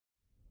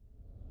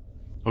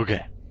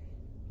Okay.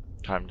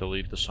 Time to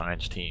lead the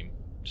science team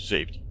to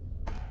safety.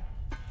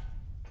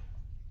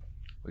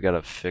 We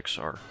gotta fix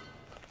our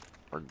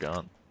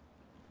gun.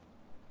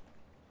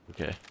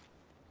 Okay.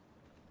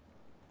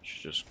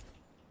 She's just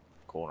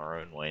going our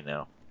own way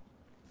now.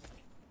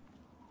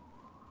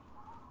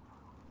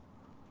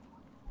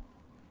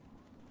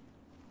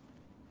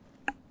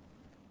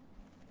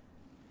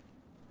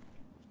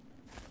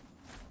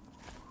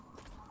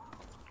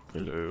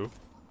 Hello.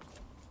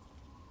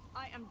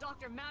 I am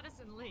Dr.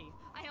 Madison Lee.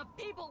 I have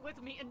people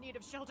with me in need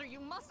of shelter. You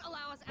must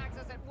allow us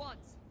access at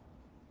once.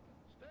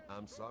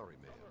 I'm sorry,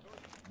 ma'am.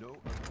 No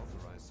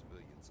unauthorized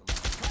civilians allowed.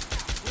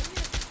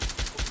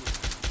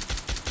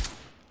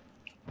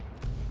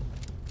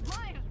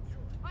 Lions!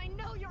 I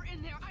know you're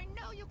in there. I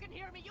know you can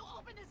hear me. You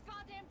open this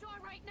goddamn door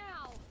right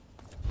now.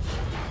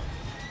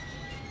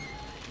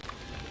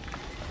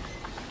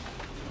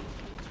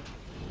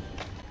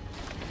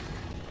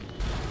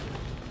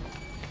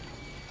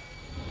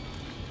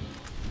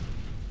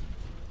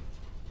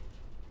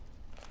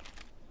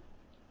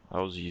 That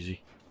was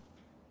easy.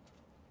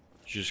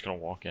 She's just gonna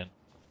walk in.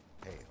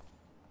 Hail.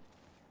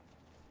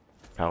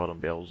 Paladin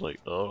Bale's like,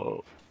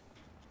 oh.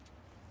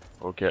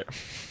 Okay.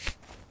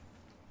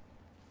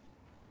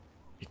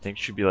 You think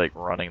she'd be like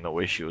running the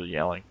way she was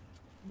yelling,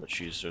 but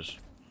she's just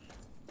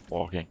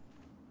walking.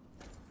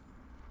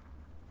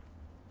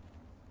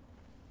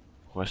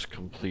 Quest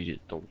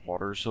completed. The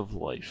waters of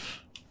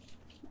life.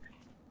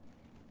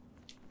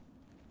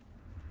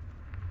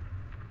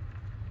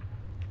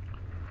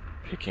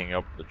 Picking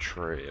up the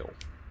trail.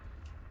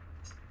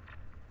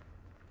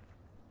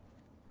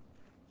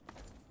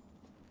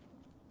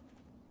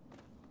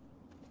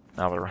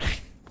 Now they're running.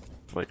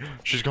 Like,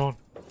 she's gone.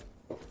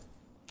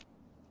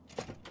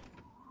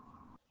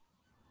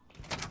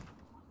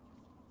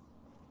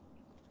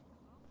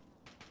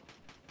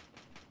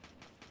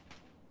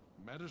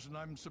 Madison,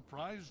 I'm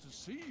surprised to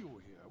see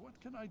you here. What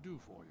can I do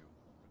for you?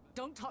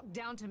 Don't talk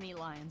down to me,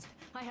 Lions.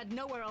 I had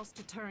nowhere else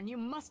to turn. You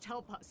must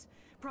help us.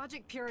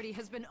 Project Purity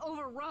has been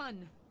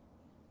overrun.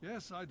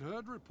 Yes, I'd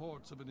heard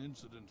reports of an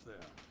incident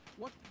there.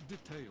 What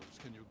details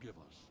can you give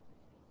us?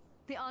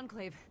 The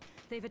Enclave.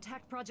 They've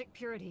attacked Project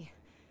Purity.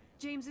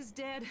 James is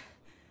dead.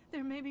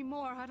 There may be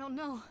more. I don't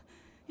know.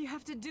 You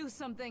have to do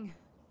something.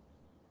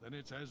 Then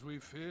it's as we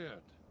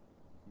feared.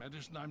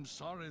 Madison, I'm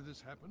sorry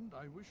this happened.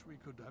 I wish we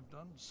could have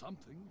done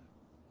something.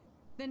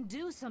 Then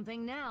do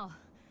something now.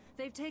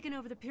 They've taken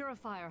over the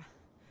Purifier.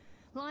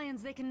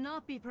 Lions, they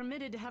cannot be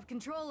permitted to have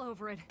control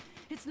over it.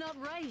 It's not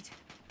right.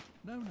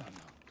 No.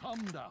 Calm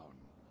down.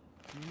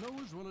 You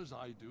know as well as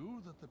I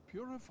do that the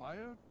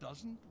Purifier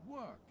doesn't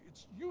work.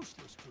 It's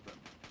useless to them.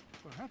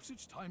 Perhaps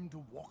it's time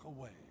to walk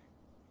away.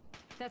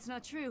 That's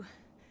not true.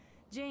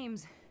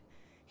 James,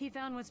 he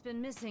found what's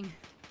been missing.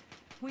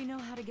 We know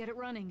how to get it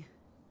running.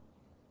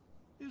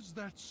 Is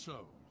that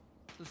so?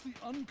 Does the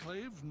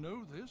Enclave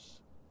know this?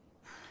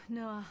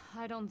 No,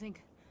 I don't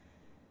think...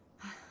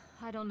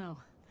 I don't know.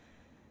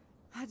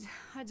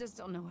 I just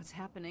don't know what's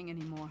happening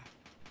anymore.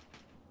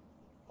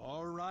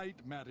 All right,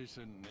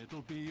 Madison,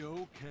 it'll be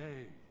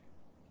okay.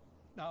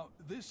 Now,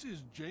 this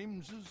is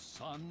James's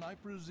son, I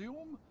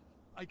presume?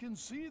 I can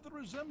see the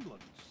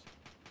resemblance.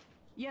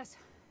 Yes.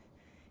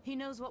 He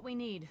knows what we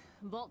need.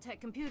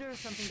 Vault-Tec computer,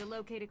 something to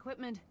locate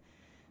equipment.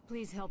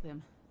 Please help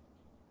him.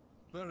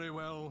 Very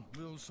well,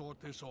 we'll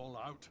sort this all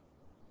out.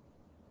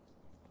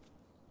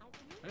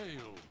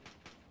 Hail.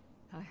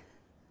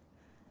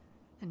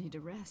 I need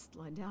to rest,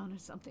 lie down or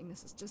something.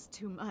 This is just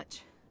too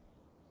much.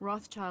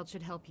 Rothschild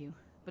should help you,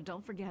 but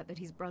don't forget that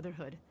he's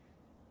Brotherhood.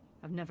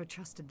 I've never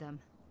trusted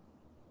them.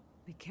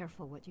 Be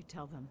careful what you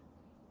tell them.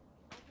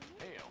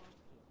 Hail.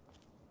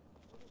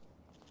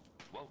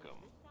 Welcome.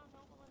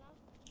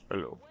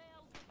 Hello.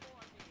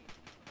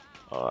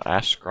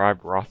 Ask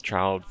Scribe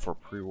Rothschild for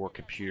pre-war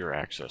computer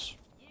access.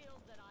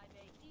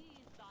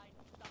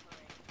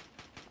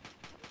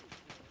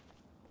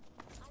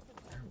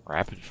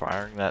 Rapid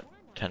firing that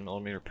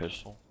 10mm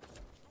pistol.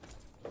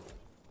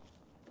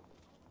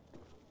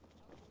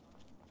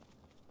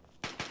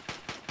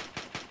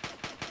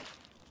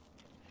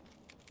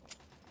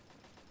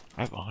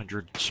 I have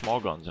 100 small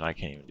guns and I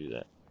can't even do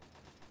that.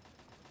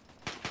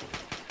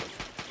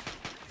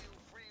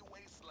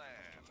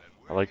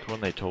 I like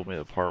when they told me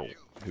the part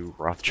who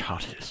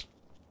Rothschild is.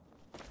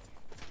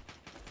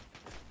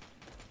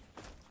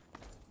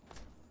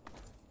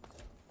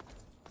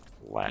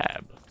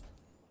 Lab.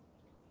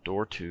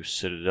 Door to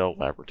Citadel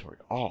Laboratory.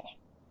 Oh,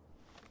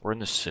 we're in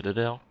the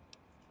Citadel?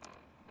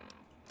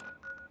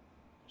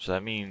 So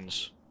that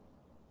means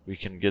we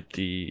can get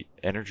the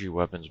energy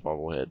weapons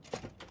bobblehead.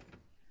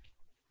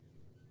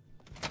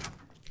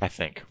 I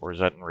think. Or is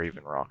that in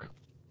Raven Rock?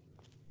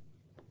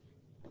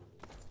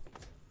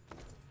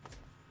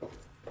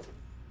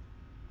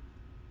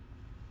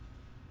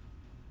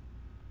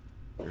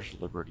 There's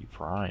Liberty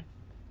Prime.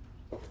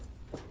 How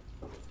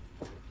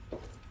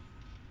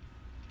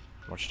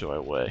much do I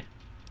weigh?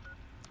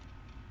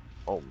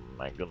 Oh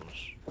my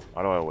goodness.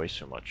 Why do I weigh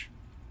so much?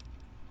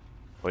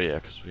 Oh yeah,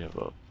 because we have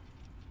a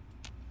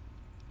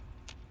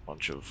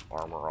bunch of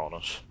armor on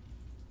us.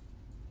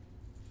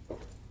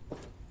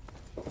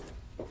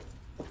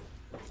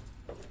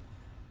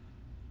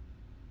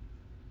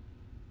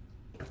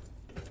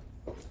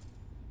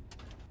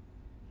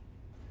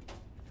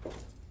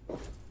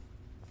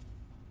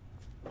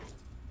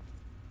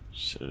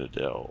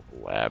 Citadel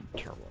lab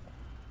terminal.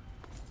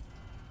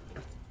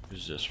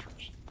 Who's this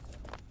first?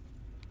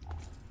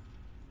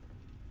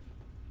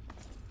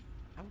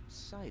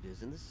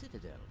 Outsiders in the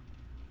Citadel.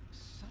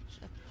 Such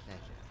a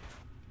pleasure.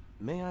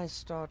 May I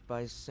start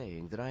by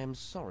saying that I am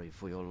sorry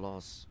for your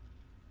loss.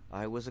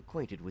 I was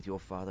acquainted with your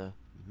father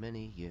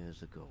many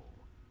years ago.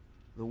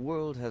 The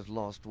world has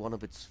lost one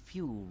of its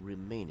few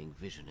remaining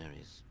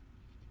visionaries.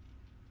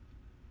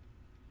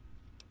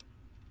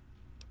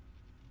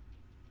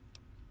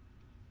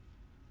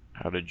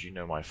 How did you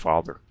know my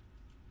father?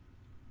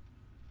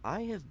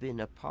 I have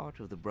been a part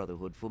of the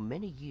Brotherhood for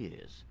many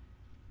years,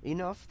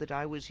 enough that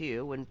I was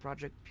here when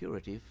Project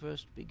Purity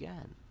first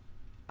began.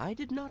 I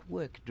did not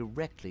work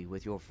directly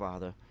with your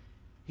father.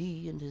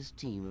 He and his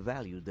team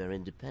valued their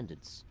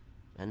independence,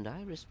 and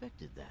I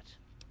respected that.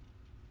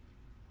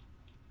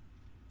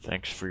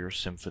 Thanks for your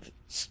symphony.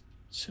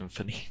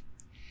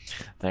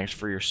 Thanks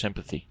for your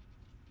sympathy.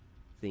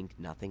 Think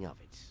nothing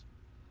of it.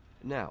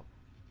 Now,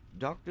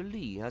 Dr.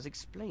 Lee has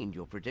explained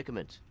your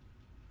predicament.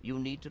 You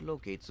need to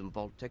locate some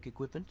Vault-Tec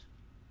equipment.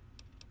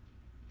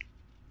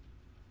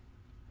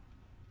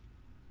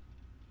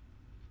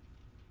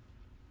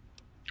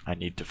 I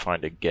need to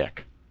find a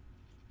Gek.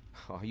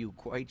 Are you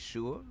quite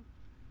sure?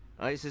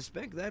 I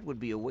suspect that would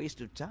be a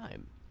waste of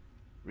time.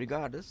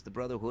 Regardless, the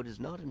Brotherhood is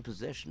not in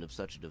possession of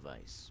such a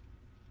device.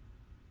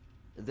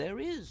 There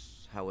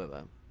is,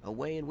 however, a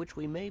way in which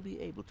we may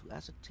be able to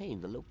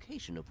ascertain the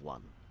location of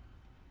one.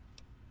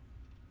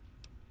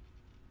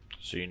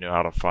 So you know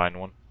how to find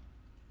one?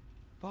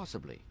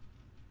 Possibly.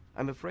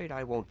 I'm afraid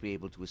I won't be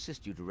able to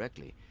assist you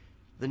directly.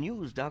 The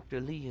news Dr.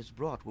 Lee has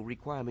brought will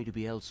require me to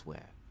be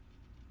elsewhere.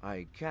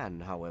 I can,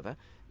 however,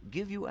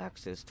 give you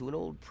access to an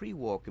old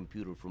pre-war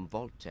computer from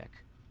Vault-Tec.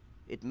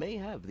 It may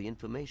have the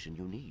information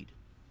you need.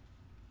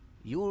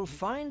 You'll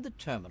find the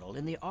terminal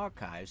in the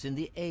archives in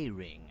the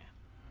A-Ring.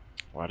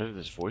 Why did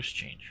his voice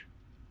change?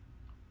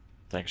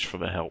 Thanks for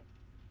the help.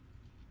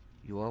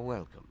 You are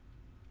welcome.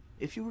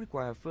 If you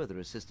require further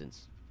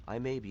assistance, I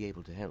may be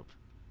able to help.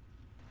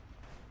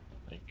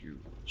 Thank you,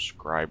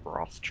 Scribe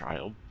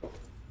Rothschild.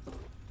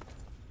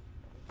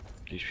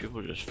 These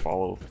people just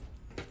follow.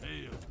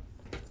 Hail.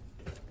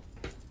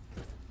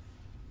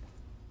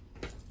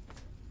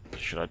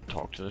 Should I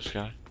talk to this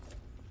guy?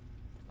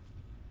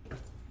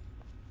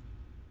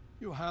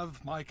 You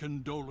have my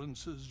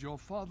condolences. Your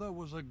father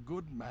was a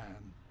good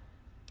man.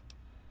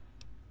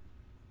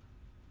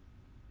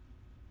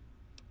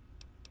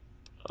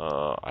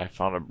 I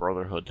found a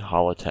Brotherhood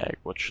holotag.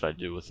 What should I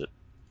do with it?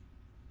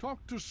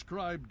 Talk to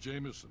Scribe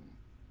Jameson.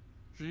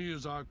 She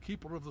is our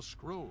keeper of the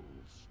scrolls.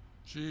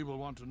 She will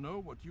want to know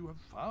what you have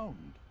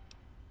found.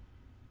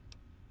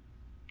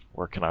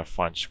 Where can I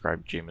find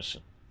Scribe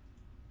Jameson?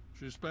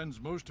 She spends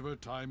most of her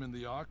time in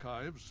the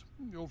archives.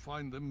 You'll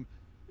find them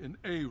in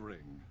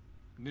A-Ring,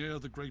 near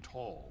the Great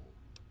Hall.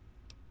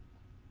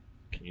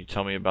 Can you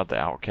tell me about the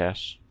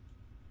outcasts?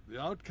 The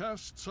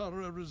outcasts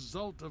are a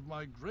result of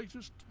my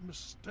greatest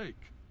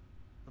mistake,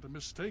 but a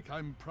mistake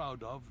I'm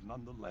proud of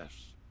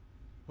nonetheless.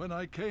 When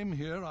I came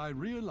here, I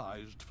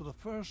realized for the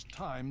first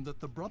time that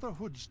the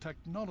Brotherhood's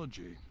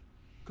technology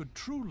could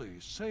truly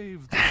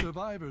save the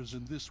survivors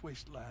in this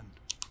wasteland.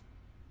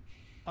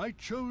 I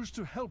chose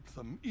to help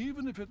them,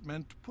 even if it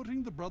meant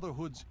putting the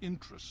Brotherhood's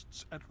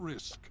interests at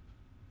risk.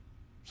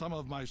 Some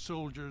of my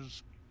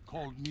soldiers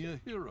called me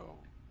a hero.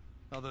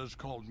 Others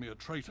called me a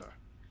traitor.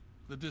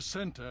 The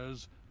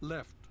dissenters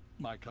left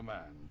my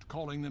command,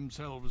 calling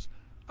themselves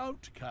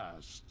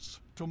outcasts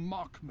to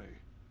mock me.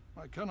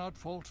 I cannot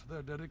fault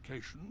their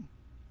dedication,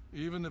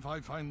 even if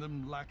I find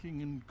them lacking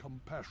in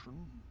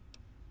compassion.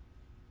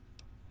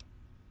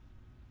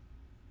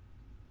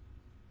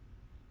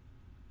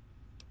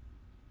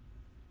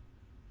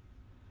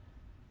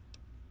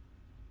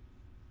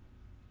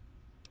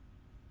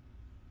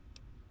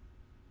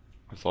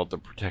 I thought the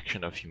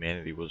protection of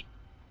humanity was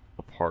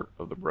a part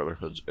of the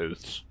Brotherhood's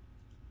oaths.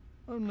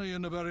 Only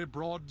in a very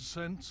broad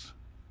sense.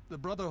 The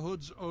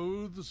Brotherhood's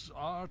oaths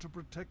are to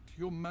protect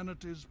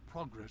humanity's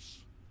progress,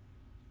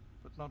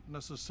 but not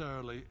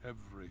necessarily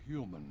every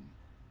human.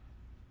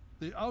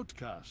 The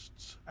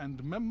outcasts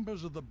and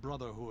members of the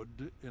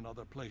Brotherhood in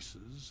other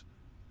places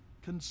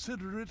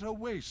consider it a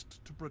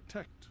waste to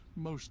protect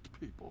most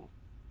people.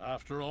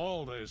 After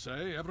all, they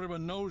say,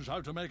 everyone knows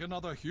how to make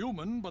another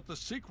human, but the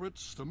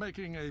secrets to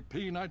making a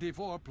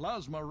P-94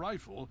 plasma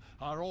rifle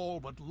are all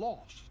but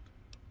lost.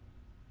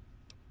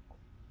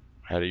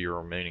 How do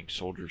your remaining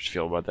soldiers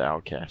feel about the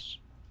outcasts?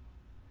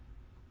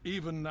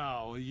 Even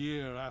now, a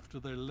year after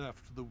they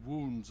left, the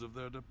wounds of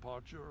their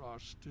departure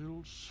are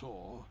still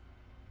sore.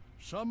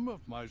 Some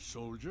of my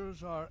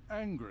soldiers are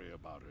angry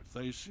about it.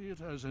 They see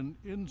it as an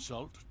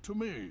insult to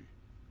me.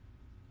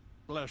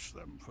 Bless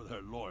them for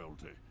their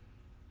loyalty.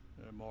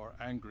 They're more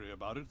angry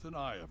about it than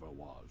I ever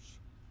was.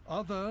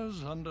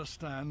 Others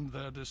understand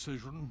their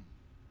decision.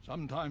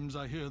 Sometimes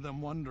I hear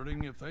them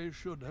wondering if they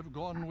should have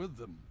gone with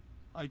them.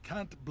 I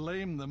can't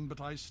blame them, but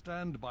I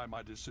stand by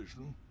my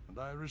decision, and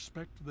I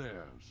respect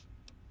theirs.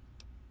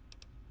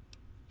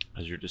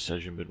 Has your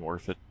decision been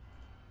worth it?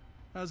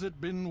 Has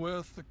it been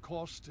worth the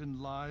cost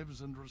in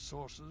lives and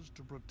resources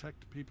to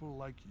protect people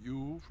like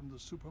you from the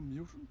super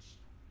mutants?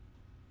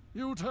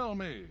 You tell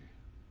me.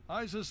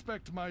 I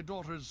suspect my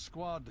daughter's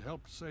squad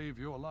helped save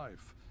your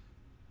life,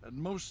 and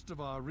most of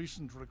our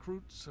recent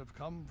recruits have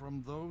come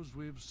from those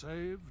we've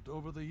saved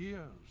over the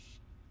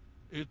years.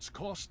 It's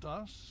cost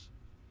us,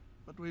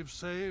 but we've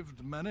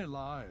saved many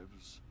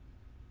lives,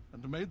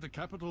 and made the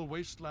capital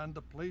wasteland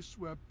a place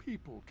where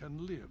people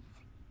can live.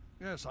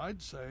 Yes,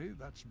 I'd say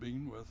that's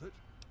been worth it.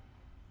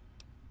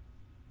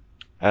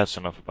 That's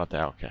enough about the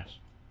outcast.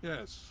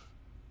 Yes,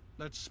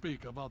 let's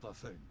speak of other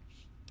things.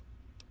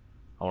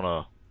 I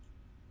wanna...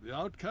 The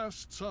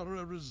outcasts are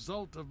a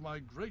result of my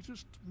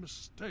greatest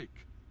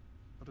mistake,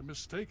 but a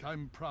mistake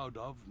I'm proud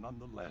of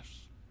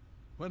nonetheless.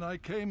 When I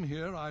came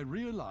here, I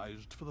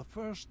realized for the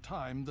first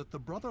time that the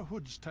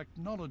Brotherhood's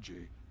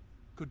technology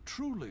could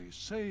truly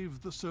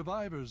save the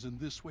survivors in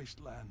this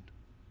wasteland.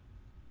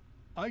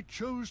 I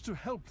chose to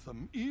help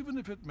them, even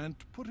if it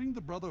meant putting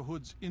the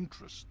Brotherhood's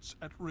interests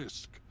at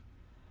risk.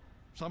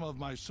 Some of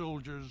my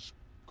soldiers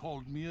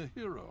called me a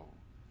hero.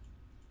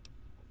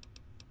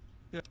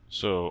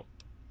 So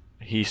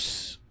he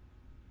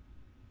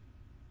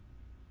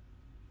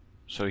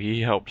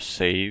helped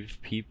save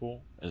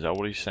people? Is that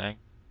what he's saying?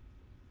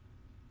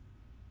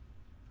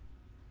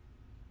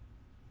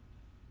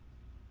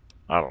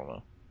 I don't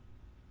know.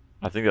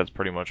 I think that's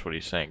pretty much what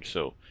he's saying.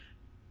 So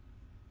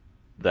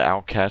the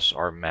outcasts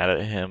are mad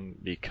at him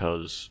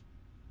because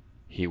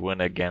he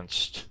went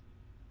against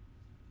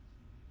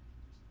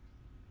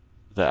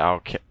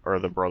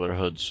the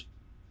Brotherhood's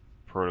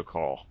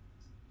protocol.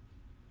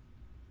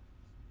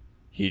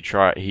 He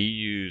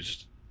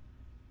used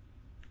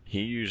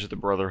the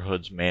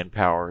Brotherhood's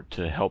manpower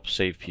to help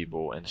save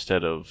people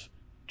instead of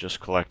just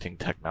collecting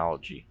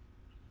technology.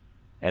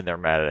 And they're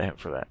mad at him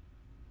for that.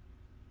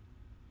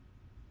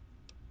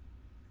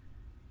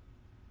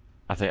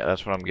 I think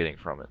that's what I'm getting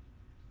from it.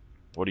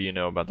 What do you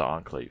know about the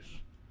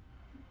Enclave?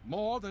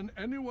 More than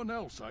anyone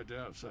else, I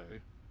dare say.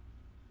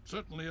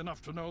 Certainly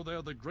enough to know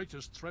they're the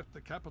greatest threat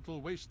the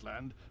capital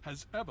wasteland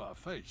has ever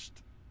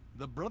faced.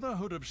 The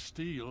Brotherhood of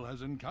Steel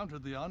has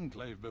encountered the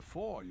Enclave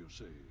before, you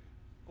see.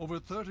 Over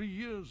 30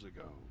 years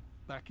ago,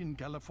 back in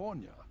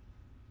California.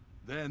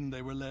 Then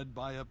they were led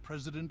by a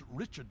President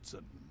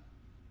Richardson.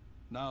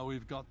 Now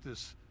we've got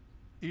this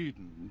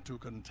Eden to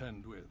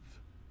contend with.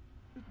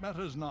 It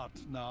matters not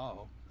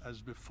now.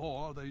 As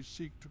before, they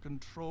seek to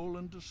control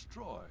and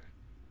destroy.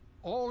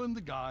 All in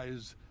the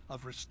guise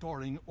of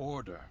restoring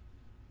order.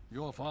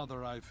 Your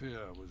father, I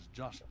fear, was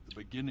just the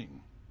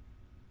beginning.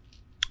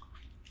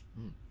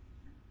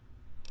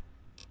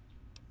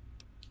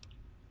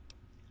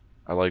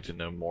 I'd like to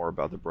know more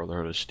about the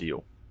Brotherhood of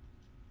Steel.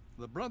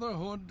 The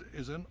Brotherhood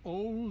is an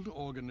old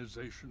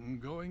organization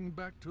going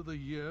back to the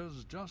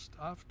years just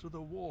after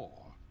the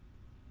war.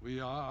 We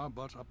are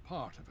but a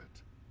part of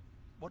it.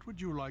 What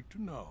would you like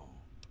to know?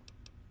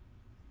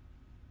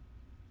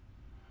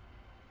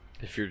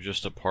 If you're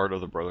just a part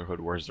of the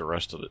Brotherhood, where's the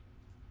rest of it?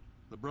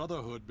 The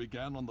Brotherhood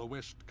began on the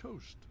West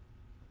Coast,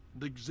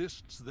 and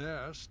exists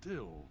there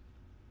still.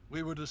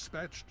 We were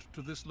dispatched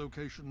to this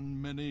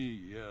location many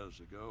years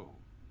ago.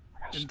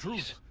 In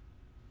truth,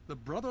 the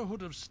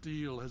Brotherhood of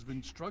Steel has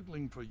been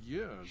struggling for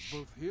years,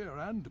 both here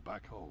and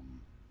back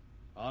home.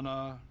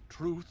 Honor,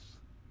 truth,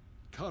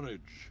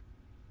 courage.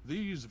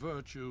 These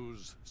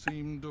virtues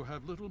seem to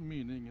have little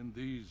meaning in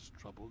these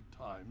troubled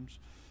times,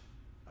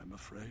 I'm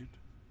afraid.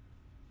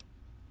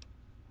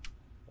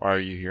 Why are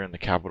you here in the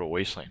capital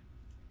wasteland?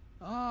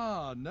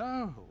 Ah,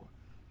 no.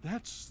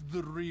 That's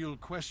the real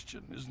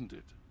question, isn't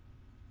it?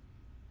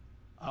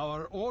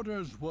 Our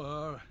orders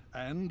were,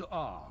 and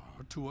are,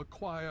 to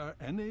acquire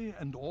any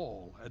and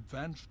all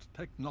advanced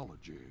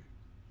technology.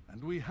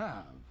 And we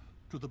have,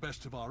 to the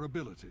best of our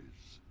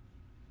abilities.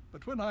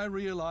 But when I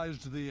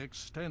realized the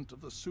extent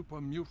of the super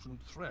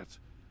mutant threat,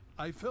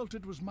 I felt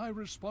it was my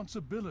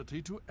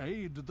responsibility to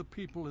aid the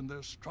people in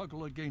their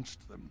struggle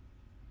against them.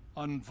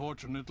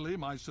 Unfortunately,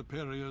 my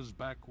superiors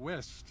back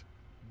west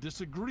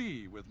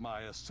disagree with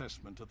my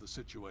assessment of the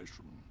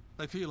situation.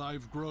 They feel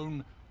I've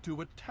grown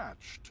too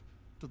attached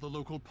to the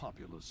local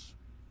populace.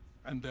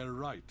 And they're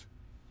right.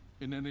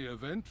 In any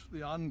event,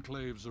 the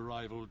Enclave's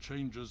arrival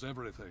changes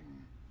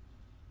everything.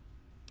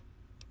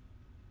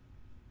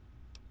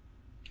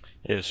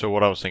 Yeah, so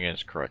what I was thinking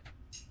is correct.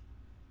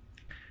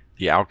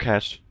 The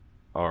outcasts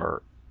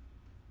are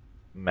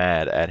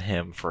mad at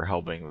him for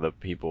helping the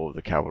people of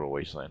the capital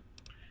wasteland.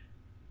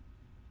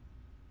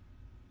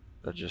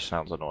 That just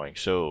sounds annoying.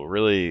 So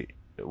really,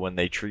 when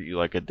they treat you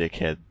like a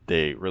dickhead,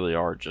 they really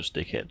are just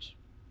dickheads.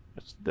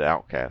 It's the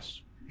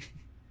outcasts.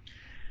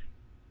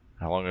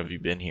 How long have you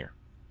been here?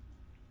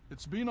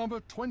 It's been over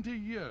 20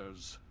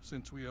 years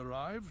since we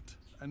arrived,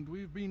 and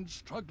we've been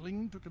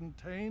struggling to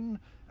contain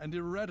and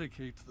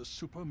eradicate the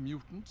super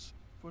mutants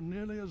for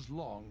nearly as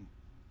long.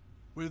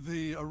 With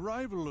the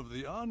arrival of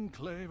the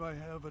Enclave, I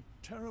have a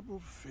terrible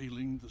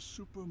feeling the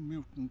super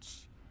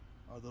mutants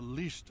are the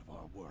least of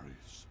our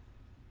worries.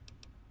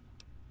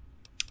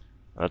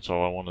 That's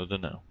all I wanted to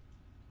know.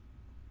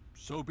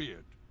 So be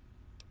it.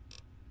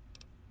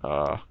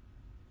 I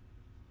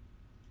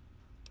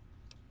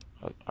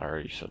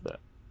already said that.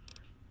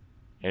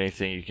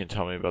 Anything you can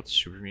tell me about the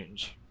super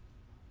mutants?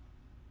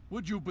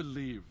 Would you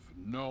believe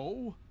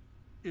no?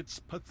 It's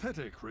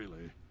pathetic,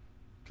 really,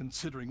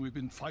 considering we've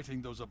been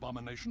fighting those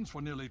abominations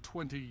for nearly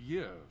 20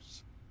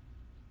 years.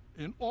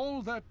 In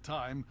all that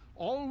time,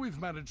 all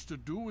we've managed to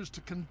do is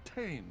to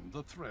contain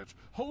the threat,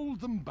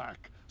 hold them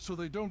back so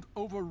they don't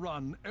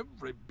overrun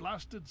every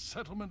blasted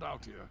settlement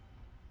out here.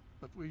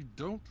 But we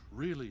don't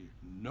really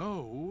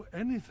know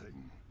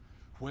anything.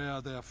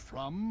 Where they're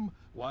from,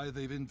 why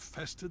they've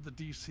infested the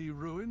DC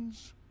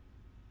ruins.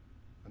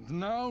 And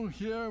now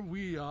here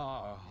we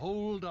are,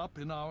 holed up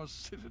in our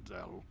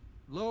citadel.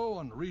 Low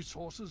on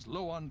resources,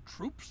 low on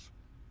troops.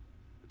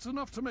 It's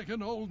enough to make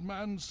an old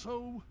man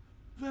so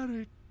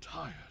very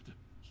tired.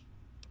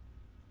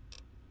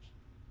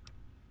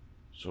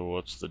 So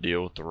what's the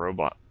deal with the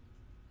robot?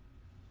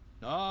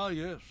 Ah,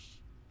 yes.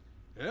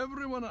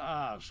 Everyone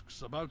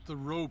asks about the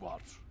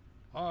robot.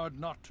 Hard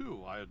not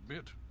to, I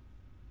admit.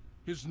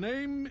 His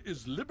name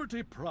is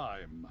Liberty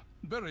Prime.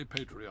 Very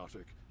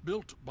patriotic.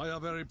 Built by a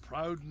very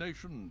proud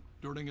nation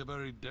during a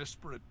very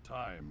desperate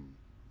time.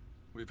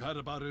 We've had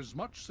about as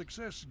much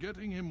success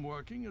getting him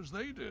working as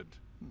they did.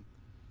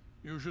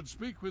 You should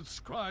speak with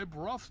Scribe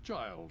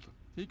Rothschild.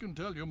 He can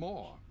tell you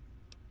more.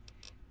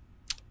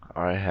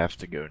 I have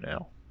to go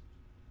now.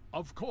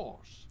 Of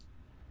course.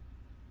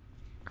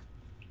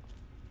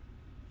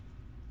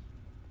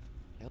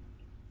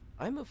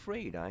 I'm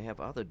afraid I have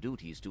other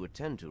duties to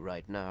attend to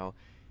right now.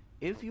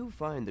 If you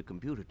find the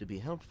computer to be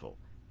helpful,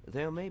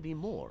 there may be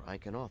more I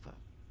can offer.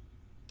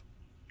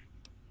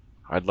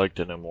 I'd like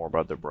to know more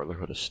about the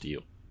Brotherhood of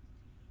Steel.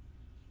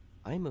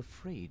 I'm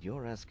afraid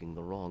you're asking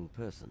the wrong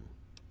person.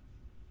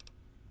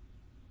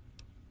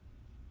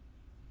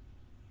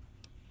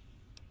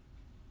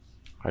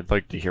 I'd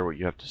like to hear what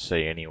you have to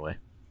say anyway.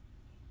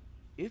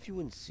 If you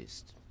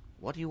insist,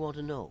 what do you want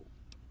to know?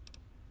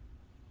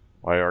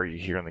 Why are you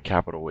here in the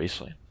Capital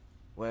Wasteland?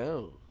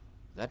 Well,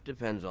 that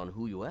depends on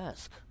who you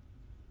ask.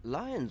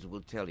 Lions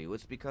will tell you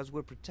it's because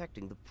we're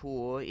protecting the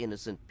poor,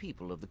 innocent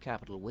people of the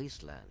Capital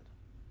Wasteland.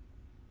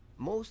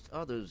 Most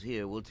others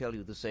here will tell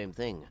you the same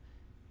thing.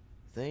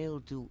 They'll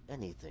do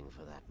anything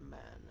for that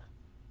man.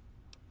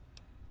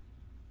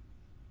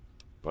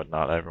 But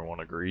not everyone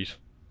agrees.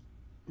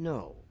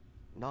 No,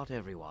 not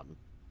everyone.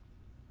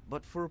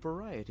 But for a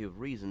variety of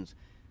reasons,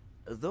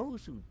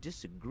 those who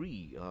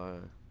disagree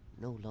are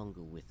no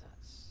longer with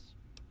us.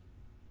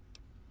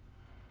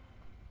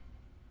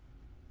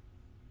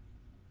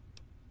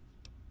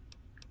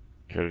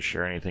 Care to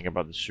share anything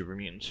about the super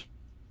mutants?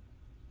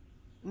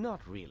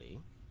 Not really.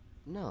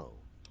 No.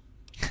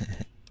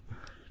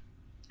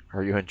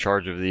 Are you in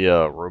charge of the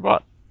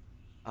robot?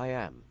 I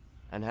am,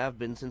 and have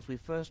been since we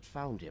first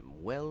found him,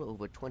 well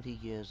over 20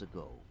 years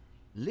ago.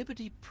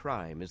 Liberty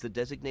Prime is the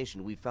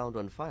designation we found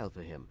on file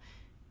for him.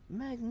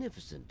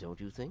 Magnificent, don't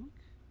you think?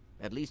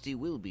 At least he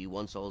will be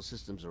once all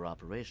systems are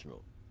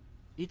operational.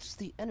 It's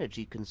the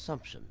energy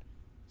consumption.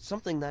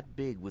 Something that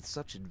big with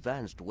such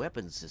advanced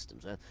weapon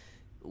systems.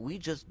 We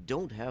just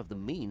don't have the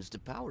means to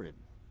power him.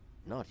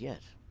 Not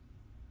yet.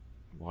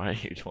 Why are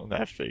you doing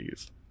that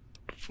face?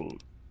 Fool.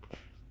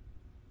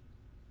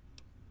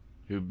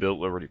 Who built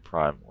Liberty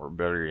Prime? Or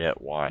better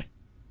yet, why?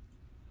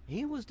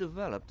 He was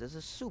developed as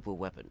a super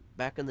weapon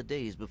back in the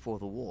days before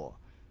the war.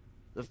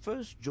 The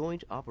first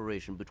joint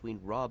operation between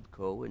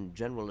RobCo and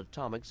General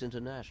Atomics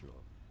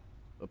International.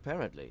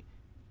 Apparently,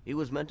 he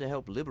was meant to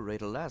help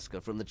liberate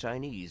Alaska from the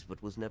Chinese,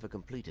 but was never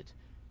completed.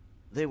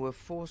 They were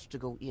forced to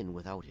go in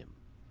without him.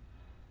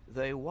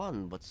 They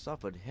won, but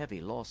suffered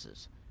heavy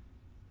losses.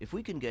 If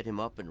we can get him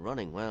up and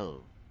running,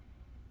 well,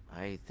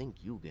 I think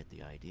you get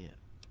the idea.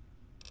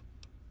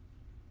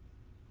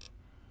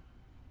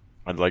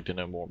 I'd like to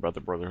know more about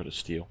the Brotherhood of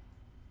Steel.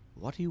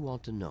 What do you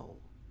want to know?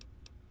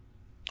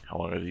 How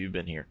long have you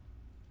been here?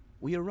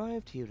 We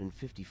arrived here in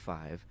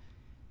 '55,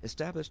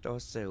 established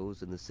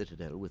ourselves in the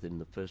Citadel within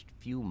the first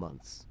few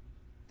months.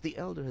 The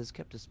Elder has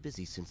kept us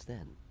busy since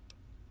then.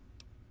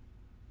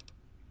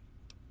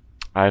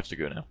 I have to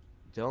go now.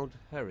 Don't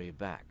hurry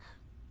back.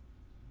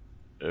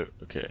 Oh,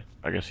 okay.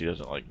 I guess he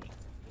doesn't like me.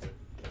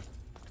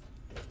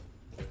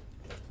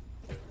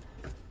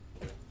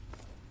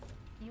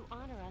 You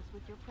honor us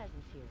with your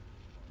presence here.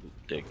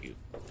 Thank you.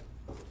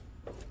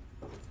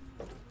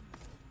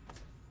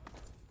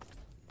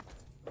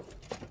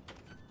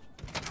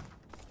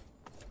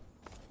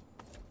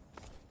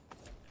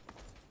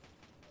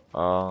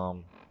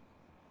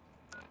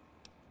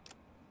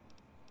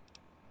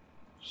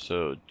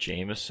 So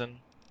Jameson,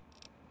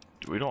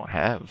 we don't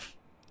have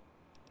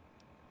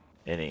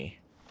any,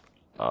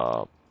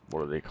 what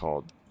are they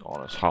called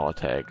on us?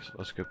 Holotags.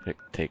 Let's go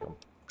take them.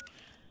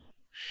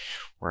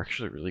 We're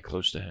actually really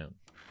close to him.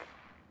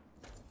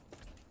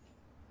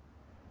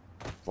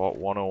 Vault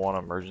 101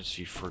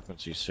 emergency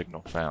frequency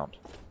signal found.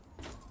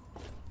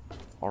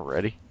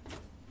 Already?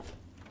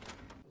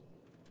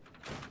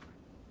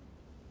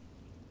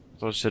 I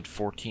thought it said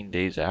 14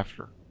 days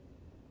after.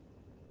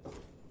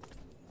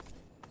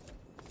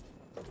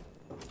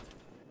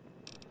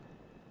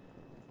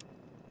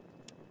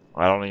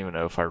 I don't even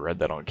know if I read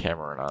that on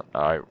camera or not.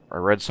 I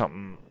read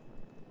something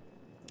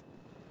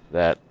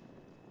that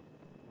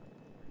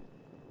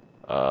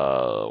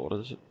what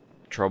is it?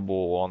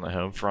 Trouble on the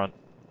home front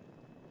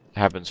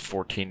happens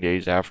 14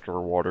 days after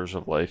Waters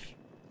of Life.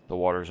 The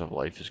Waters of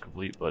Life is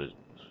complete, but it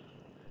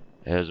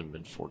hasn't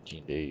been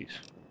 14 days.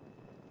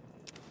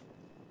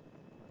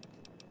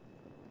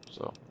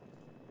 So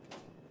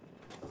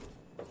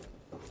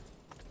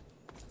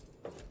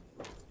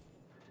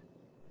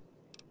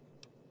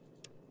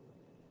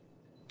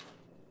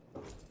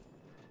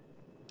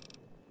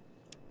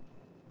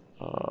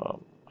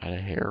I had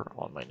a hair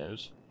on my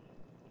nose.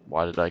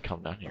 Why did I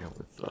come down here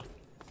with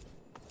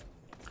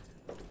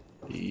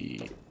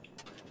the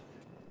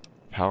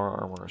power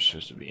armor is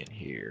supposed to be in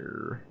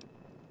here?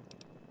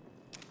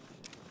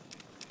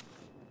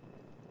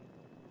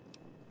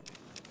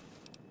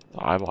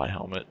 The eyebot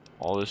helmet.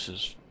 All this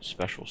is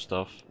special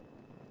stuff.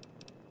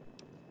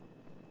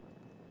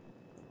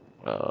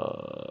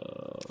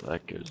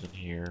 That goes in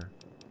here.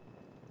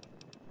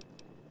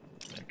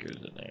 That goes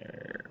in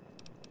there.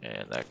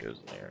 And that goes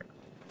in there.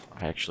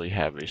 I actually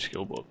have a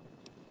skill book.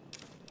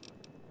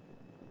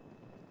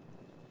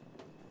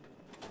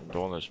 I'm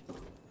doing this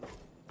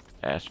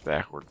ass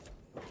backward.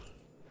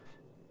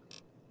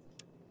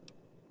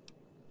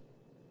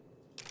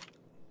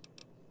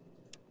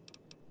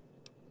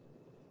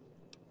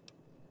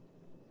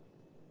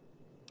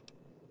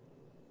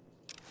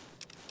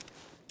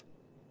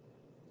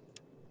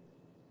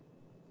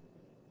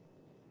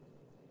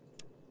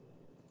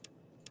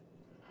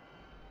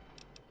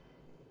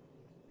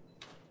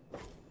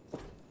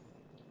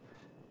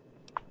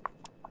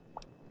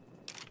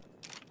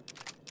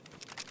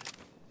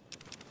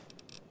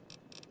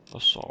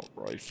 Assault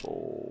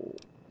rifle.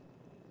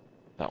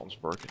 That one's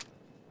broken.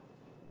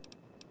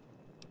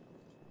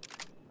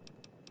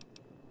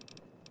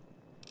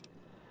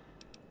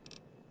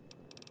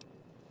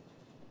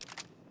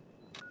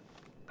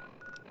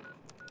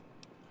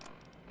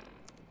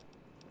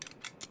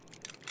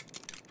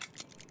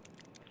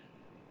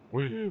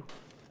 Woo!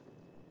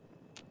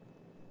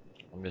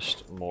 I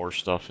missed more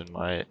stuff in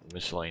my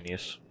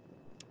miscellaneous.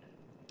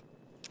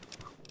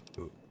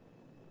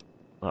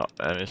 Oh,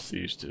 I missed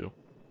these two.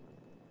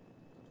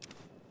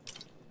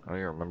 I don't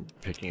even remember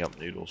picking up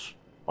noodles.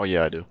 Oh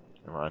yeah, I do.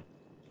 Never mind.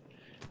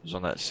 It was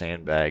on that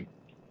sandbag.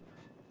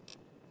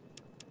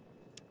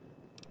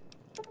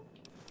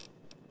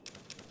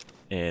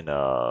 In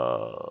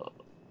the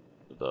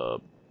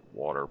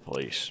water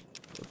place.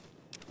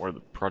 Where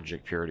the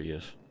Project Purity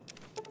is.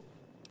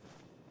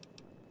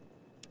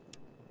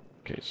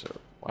 Okay, so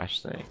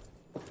last thing.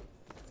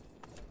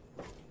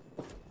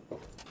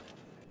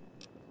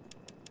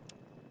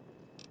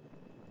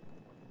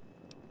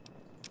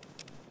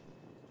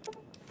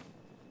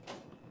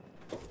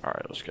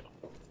 Alright, let's go.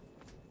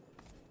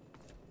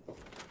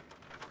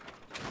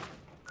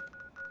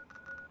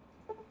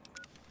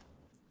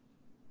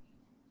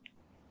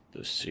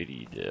 The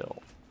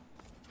Citadel.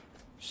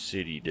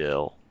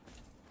 Citadel.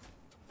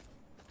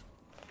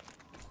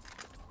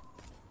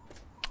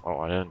 Oh,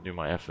 I didn't do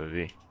my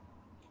FOV. You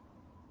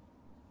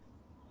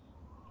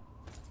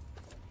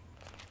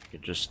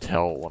can just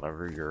tell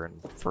whenever you're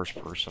in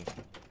first person.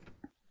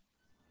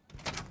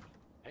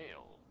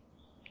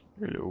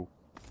 Hello.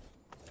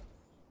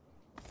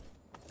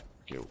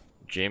 Okay,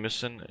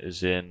 Jameson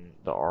is in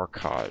the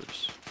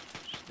archives.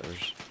 So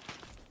there's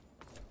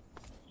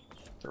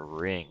the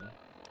ring.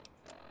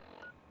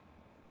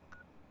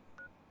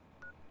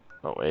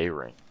 Oh, a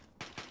ring.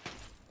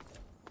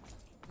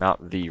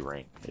 Not the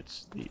ring,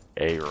 it's the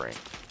A ring.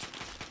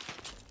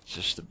 Is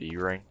this the B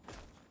ring?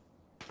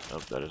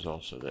 Nope, that is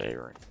also the A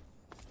ring.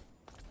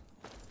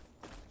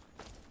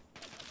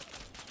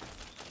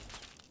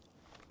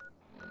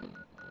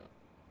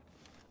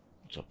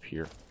 What's up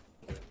here?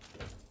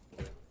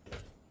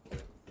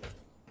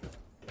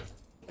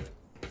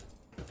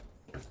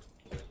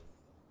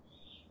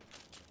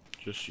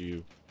 Just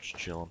you, just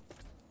chilling.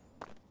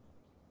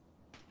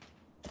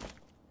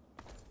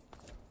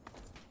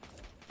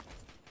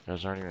 You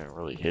guys aren't even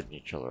really hitting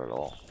each other at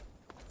all.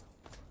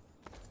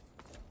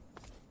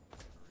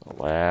 The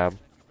lab.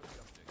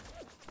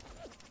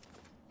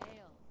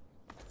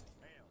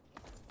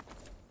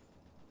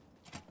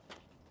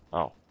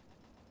 Oh.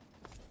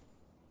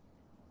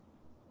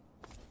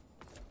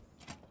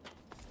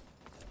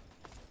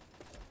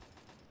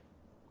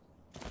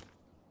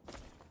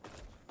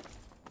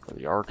 Are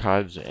the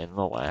archives in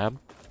the lab?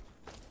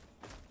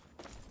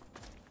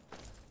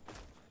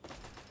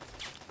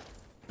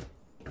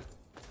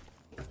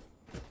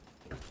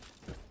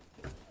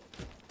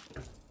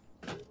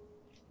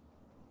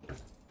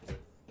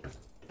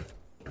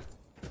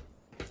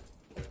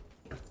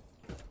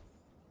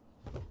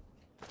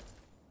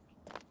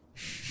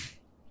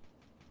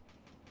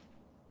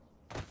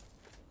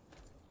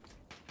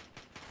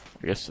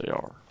 I guess they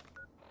are.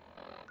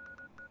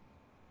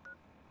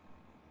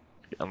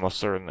 Unless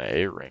they're in the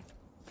A ring.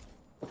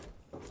 I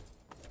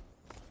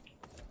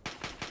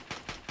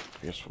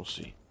guess we'll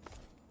see.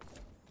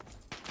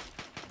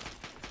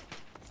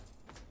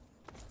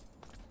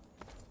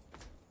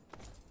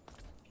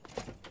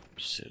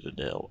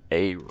 Citadel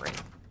A ring.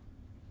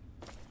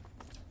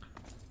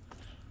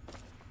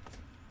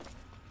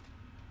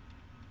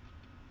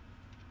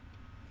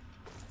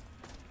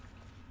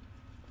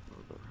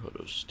 Brotherhood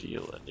of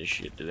Steel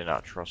initiate. Do they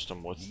not trust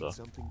him with Need the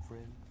something,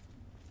 friend?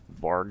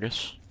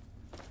 Vargas,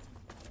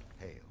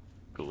 Hail.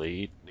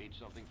 Glade, Need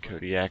something, friend?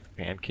 Kodiak,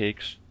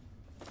 Pancakes,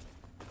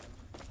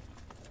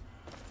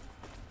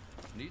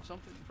 Need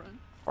something, friend?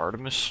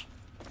 Artemis?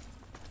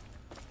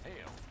 Hail.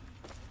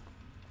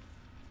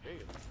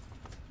 Hail.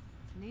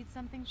 Need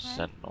something, friend?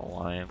 Sentinel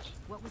Alliance.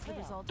 What was the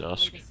result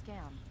Dusk. of the latest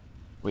scam?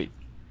 Wait.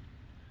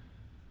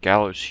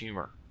 Gallows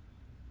Humor.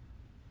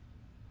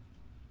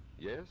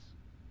 Yes?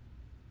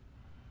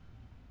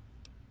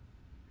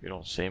 You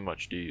don't say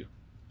much, do you?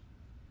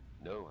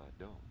 No, I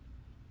don't.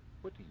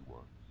 What do you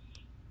want?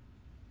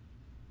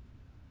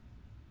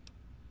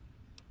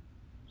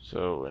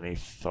 So, any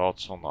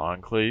thoughts on the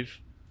Enclave?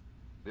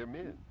 They're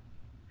men.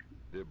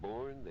 They're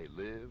born, they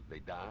live, they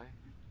die.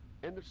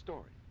 End of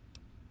story.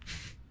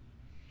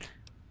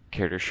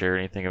 Care to share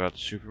anything about the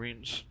Super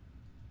Mutants?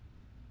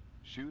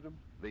 Shoot them,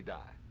 they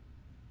die.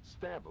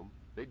 Stab them,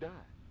 they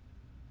die.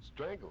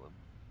 Strangle them,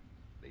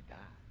 they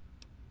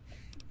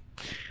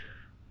die.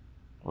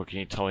 What can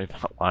you tell me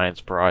about Lion's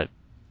Pride?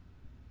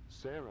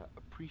 Sarah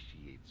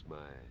appreciates my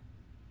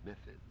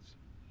methods.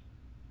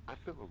 I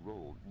fill a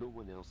role no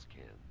one else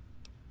can.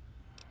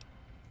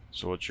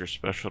 So what's your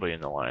specialty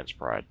in the Lion's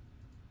Pride?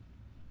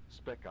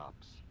 Spec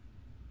ops.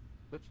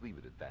 Let's leave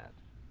it at that.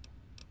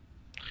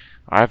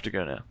 I have to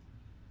go now.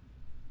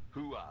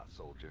 Hoo-ah,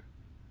 soldier.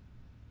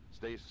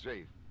 Stay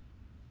safe,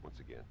 once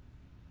again.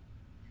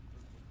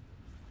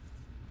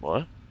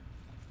 What?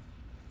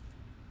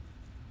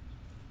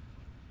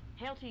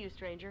 Hail to you,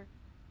 stranger.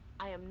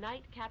 I am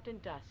Knight Captain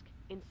Dusk,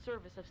 in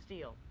service of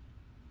Steel.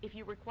 If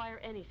you require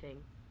anything,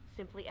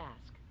 simply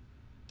ask.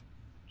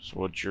 So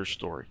what's your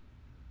story?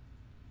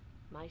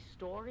 My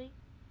story?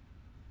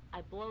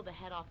 I blow the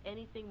head off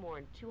anything more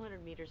than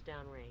 200 meters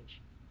downrange.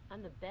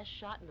 I'm the best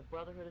shot in the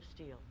Brotherhood of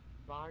Steel,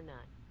 bar none.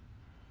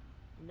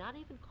 Not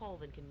even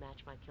Colvin can match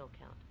my kill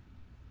count.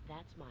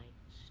 That's my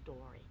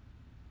story.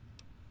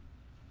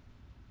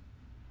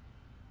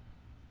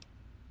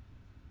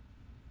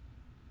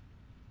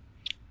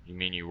 You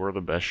mean you were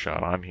the best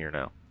shot? I'm here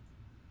now.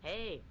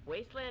 Hey,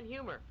 wasteland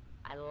humor.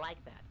 I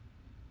like that.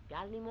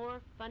 Got any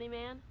more, funny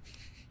man?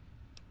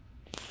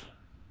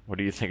 What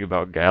do you think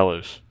about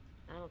Gallows?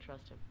 I don't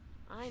trust him.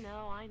 I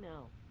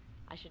know.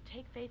 I should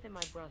take faith in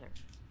my brother.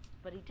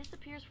 But he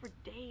disappears for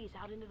days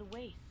out into the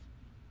wastes.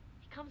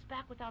 He comes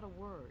back without a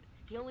word.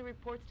 He only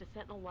reports to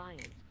Sentinel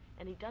Lions,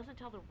 and he doesn't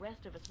tell the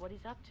rest of us what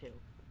he's up to.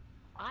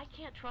 I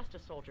can't trust a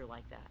soldier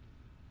like that.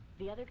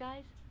 The other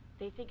guys,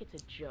 they think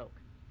it's a joke.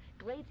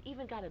 Glade's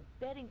even got a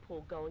betting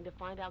pool going to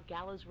find out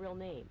Gallows' real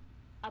name.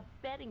 A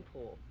betting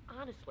pool,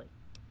 honestly.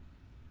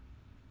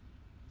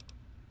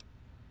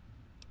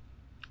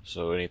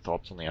 So any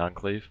thoughts on the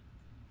Enclave?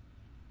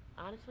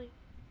 Honestly,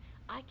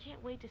 I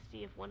can't wait to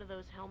see if one of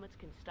those helmets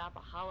can stop a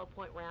hollow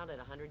point round at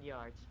 100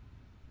 yards.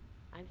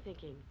 I'm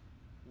thinking,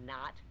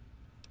 not.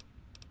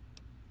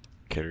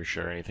 Care to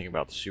share anything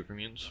about the Super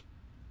Mutants?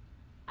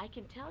 I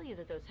can tell you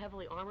that those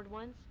heavily armored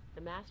ones,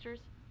 the Masters,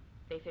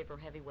 they favor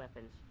heavy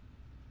weapons.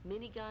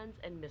 Miniguns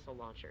and missile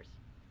launchers.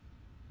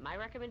 My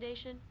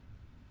recommendation?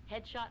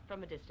 Headshot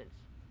from a distance.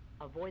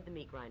 Avoid the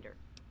meat grinder.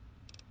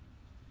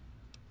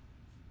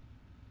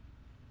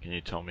 Can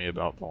you tell me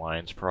about the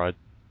Lion's Pride?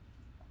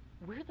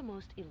 We're the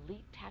most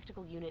elite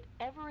tactical unit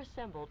ever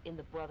assembled in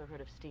the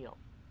Brotherhood of Steel.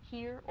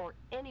 Here or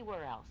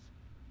anywhere else.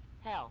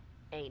 Hell,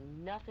 ain't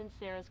nothing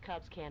Sarah's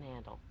Cubs can't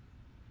handle.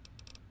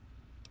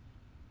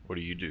 What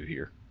do you do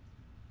here?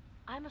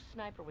 I'm a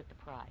sniper with the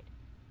Pride.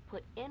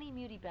 Put any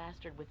muty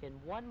bastard within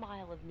 1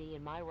 mile of me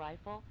and my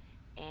rifle,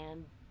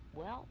 and,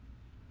 well,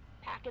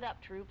 pack it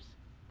up, troops.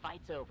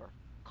 Fight's over.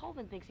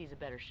 Colvin thinks he's a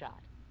better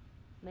shot.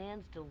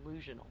 Man's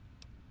delusional.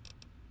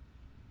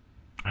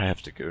 I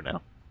have to go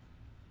now.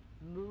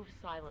 Move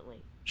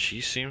silently. She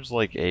seems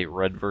like a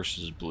red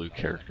versus blue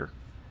character.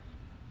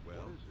 Well,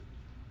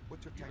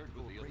 what's your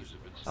tactical appraisal?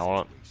 I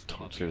want to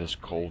talk to this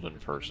Colvin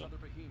person.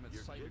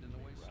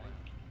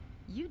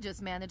 You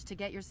just managed to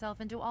get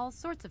yourself into all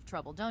sorts of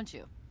trouble, don't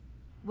you?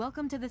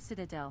 Welcome to the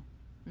Citadel.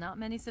 Not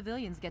many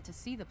civilians get to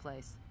see the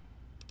place.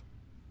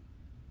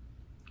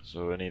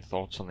 So any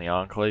thoughts on the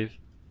Enclave?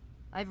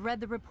 I've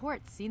read the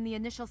reports, seen the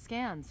initial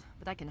scans,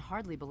 but I can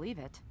hardly believe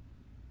it.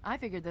 I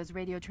figured those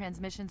radio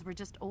transmissions were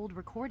just old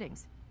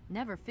recordings.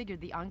 Never figured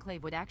the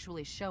Enclave would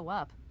actually show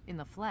up, in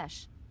the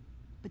flesh.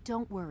 But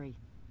don't worry.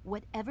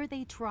 Whatever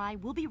they try,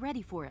 we'll be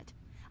ready for it.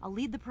 I'll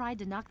lead the Pride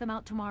to knock them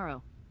out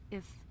tomorrow,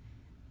 if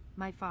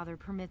my father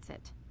permits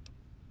it.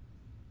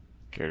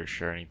 Care to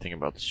share anything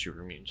about the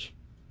Super Mutants?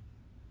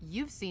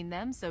 You've seen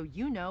them, so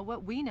you know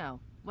what we know.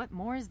 What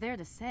more is there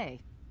to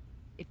say?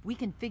 If we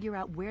can figure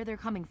out where they're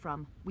coming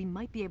from, we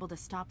might be able to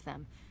stop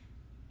them.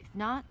 If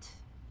not...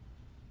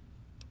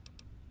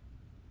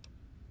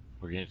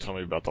 What can you tell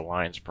me about the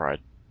Lion's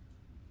Pride?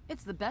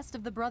 It's the best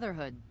of the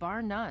Brotherhood,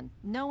 bar none.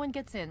 No one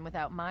gets in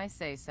without my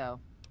say-so.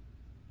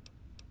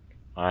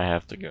 I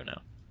have to go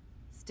now.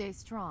 Stay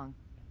strong.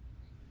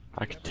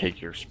 I could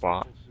take your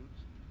spot.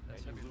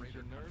 That's heavy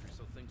raider country,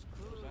 so things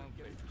close on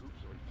Fake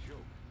troops are a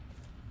joke.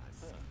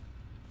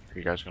 Are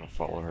you guys gonna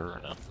follow her or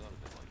no?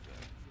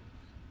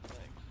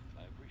 Thanks.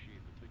 I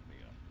appreciate the pick me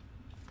up.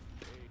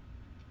 Hey,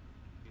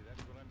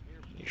 that's what I'm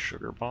here for. Any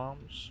sugar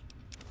bombs?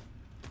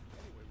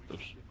 Anyway, we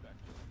Oops. can get back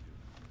to what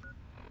we're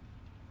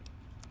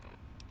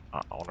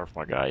doing. I wonder if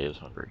my guy is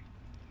hungry.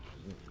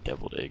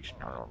 Deviled eggs.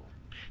 I don't know.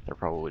 They're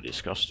probably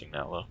disgusting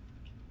now, though.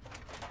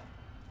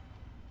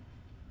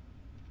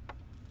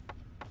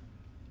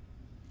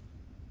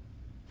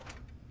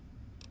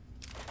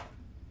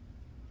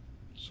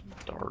 Some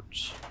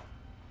darts.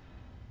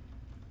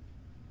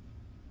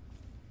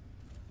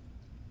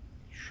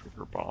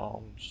 Sugar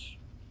bombs.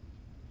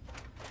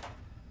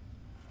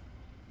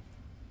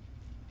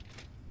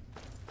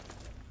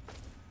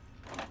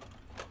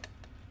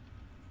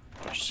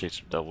 I just ate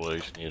some deviled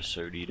eggs and need a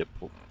soda to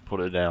put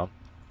it down.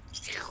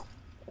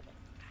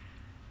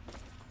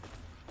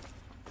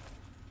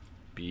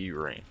 B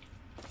rank.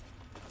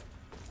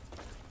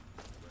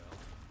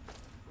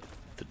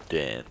 The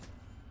den.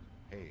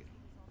 Hey.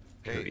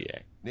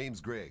 Kodiak.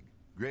 Name's Greg.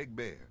 Greg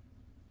Bear.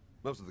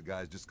 Most of the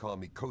guys just call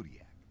me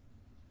Kodiak.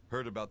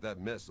 Heard about that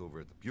mess over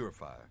at the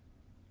Purifier.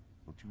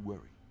 Don't you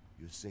worry.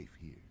 You're safe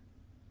here.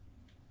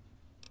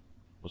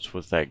 What's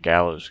with that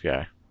Gallows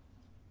guy?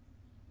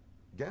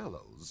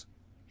 Gallows?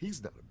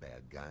 He's not a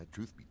bad guy,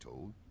 truth be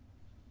told.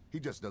 He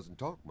just doesn't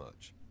talk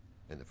much.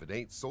 And if it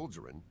ain't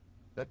soldiering,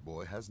 that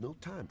boy has no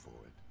time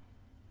for it.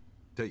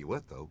 Tell you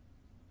what, though.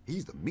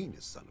 He's the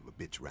meanest son of a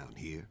bitch around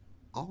here.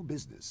 All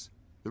business.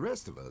 The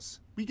rest of us,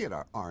 we get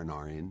our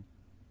R&R in.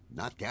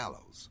 Not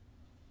Gallows.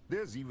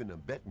 There's even a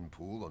betting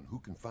pool on who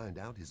can find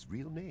out his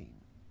real name.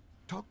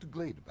 Talk to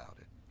Glade about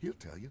it. He'll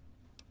tell you.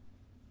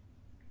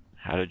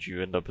 How did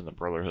you end up in the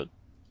Brotherhood?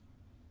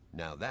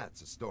 Now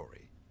that's a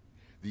story.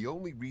 The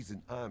only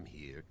reason I'm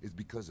here is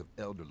because of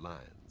Elder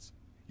Lyons.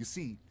 You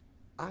see,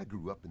 I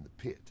grew up in the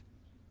pit.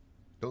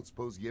 Don't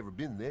suppose you ever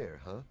been there,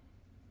 huh?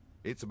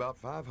 It's about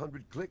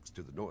 500 clicks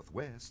to the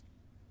northwest.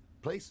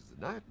 Place is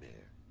a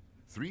nightmare.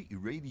 3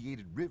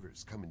 irradiated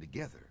rivers coming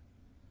together.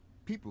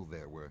 People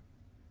there were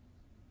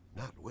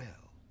not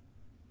well.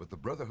 But the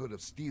Brotherhood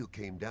of Steel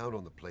came down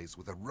on the place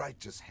with a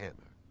righteous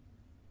hammer.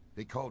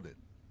 They called it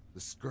the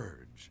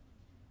Scourge.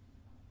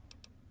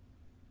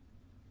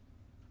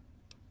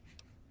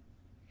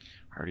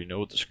 I already know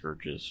what the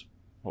Scourge is.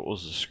 What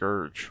was the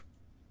Scourge?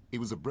 It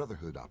was a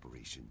Brotherhood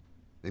operation.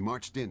 They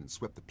marched in and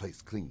swept the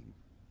place clean.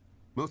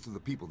 Most of the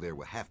people there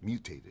were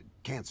half-mutated,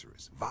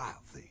 cancerous,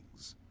 vile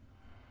things.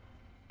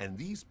 And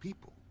these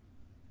people,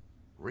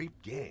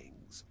 rape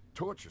gangs,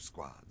 torture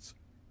squads,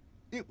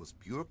 it was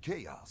pure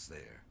chaos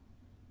there.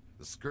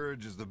 The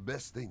Scourge is the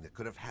best thing that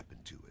could have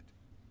happened to it.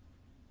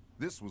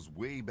 This was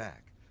way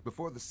back,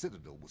 before the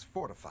Citadel was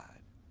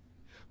fortified.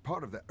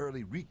 Part of the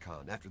early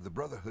recon after the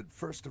Brotherhood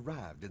first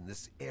arrived in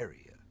this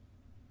area.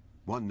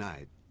 One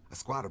night, a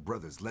squad of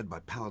brothers led by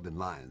Paladin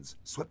Lions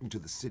swept into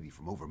the city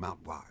from over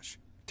Mount Wash,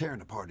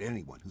 tearing apart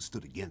anyone who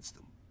stood against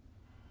them.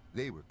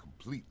 They were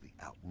completely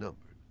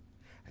outnumbered,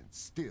 and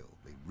still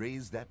they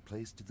razed that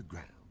place to the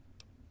ground.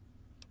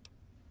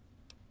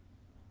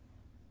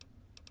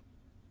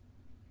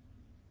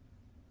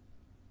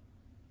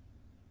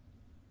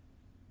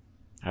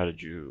 How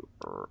did you,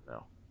 or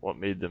no, what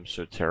made them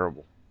so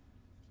terrible?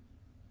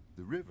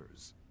 The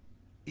rivers,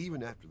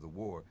 even after the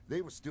war,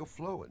 they were still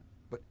flowing,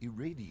 but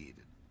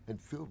irradiated and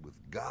filled with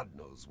God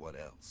knows what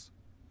else.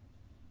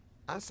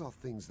 I saw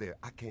things there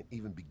I can't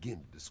even begin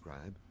to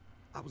describe.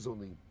 I was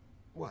only,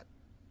 what,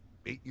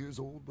 8 years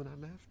old when I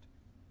left?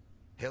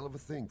 Hell of a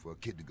thing for a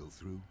kid to go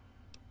through.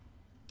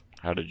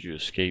 How did you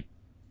escape?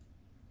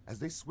 As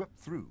they swept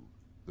through,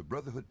 the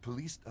Brotherhood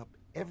policed up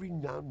every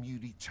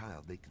non-mutie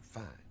child they could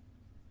find.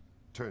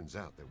 Turns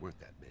out there weren't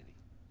that many.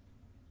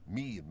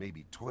 Me and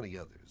maybe 20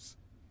 others.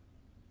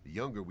 The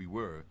younger we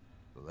were,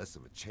 the less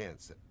of a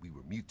chance that we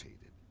were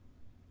mutated.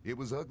 It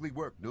was ugly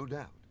work, no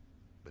doubt,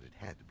 but it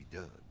had to be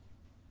done.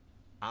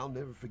 I'll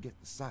never forget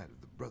the sight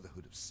of the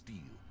Brotherhood of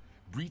Steel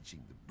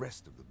breaching the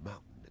breast of the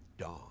mountain at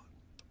dawn.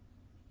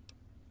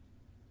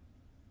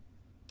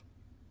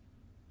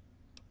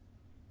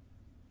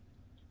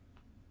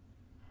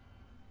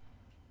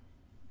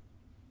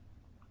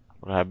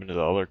 What happened to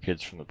the other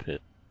kids from the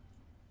pit?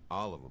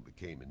 All of them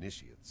became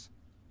initiates.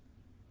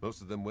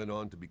 Most of them went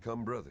on to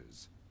become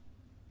brothers.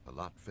 A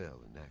lot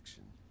fell in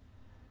action.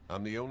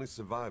 I'm the only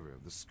survivor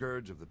of the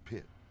Scourge of the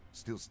Pit,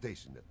 still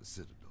stationed at the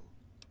Citadel.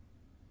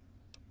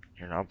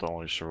 You're not the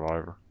only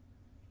survivor.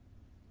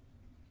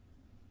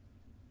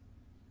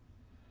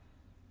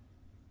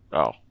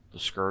 Oh, the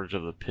Scourge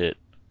of the Pit.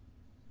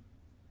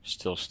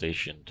 Still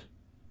stationed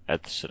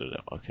at the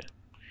Citadel. Okay.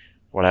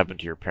 What happened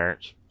to your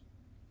parents?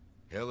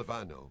 Hell if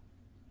I know.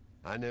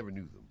 I never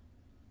knew them.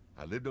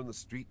 I lived on the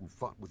street and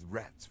fought with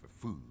rats for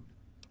food.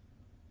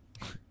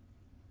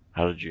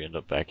 How did you end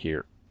up back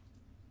here?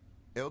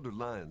 Elder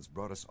Lyons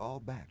brought us all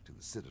back to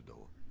the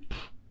Citadel.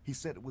 He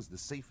said it was the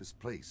safest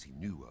place he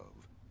knew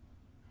of.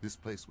 This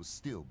place was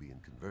still being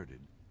converted.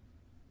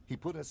 He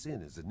put us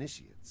in as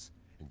initiates,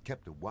 and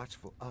kept a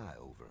watchful eye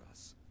over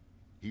us.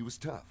 He was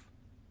tough,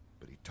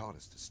 but he taught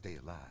us to stay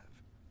alive.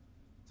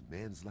 The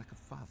man's like a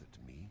father to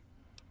me.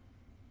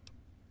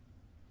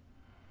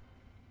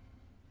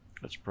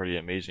 That's pretty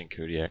amazing,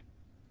 Kodiak.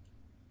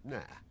 Nah.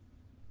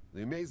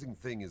 The amazing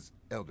thing is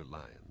Elder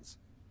Lyons.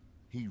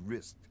 He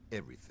risked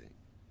everything.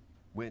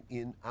 Went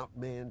in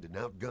outmanned and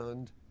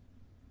outgunned.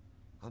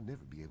 I'll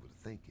never be able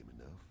to thank him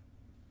enough.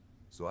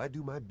 So I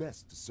do my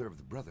best to serve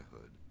the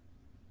Brotherhood.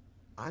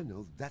 I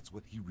know that's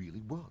what he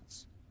really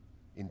wants.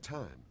 In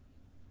time,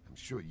 I'm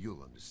sure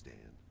you'll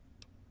understand.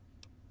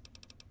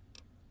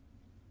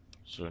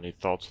 So any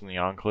thoughts on the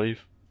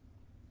Enclave?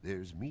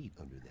 There's meat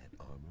under that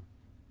armor,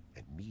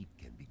 and meat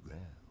can be ground.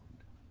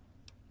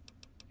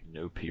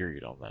 No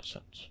period on that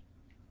sentence.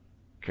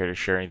 Care to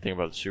share anything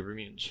about the super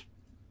mutants?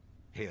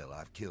 Hell,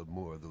 I've killed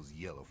more of those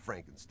yellow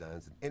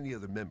Frankensteins than any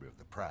other member of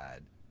the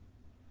Pride.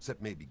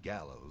 Except maybe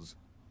Gallows,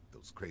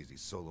 those crazy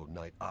solo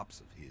night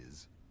ops of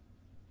his.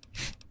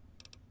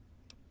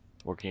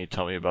 What can you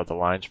tell me about the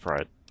Lion's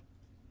Pride?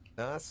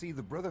 I see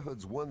the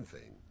Brotherhood's one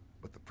thing,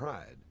 but the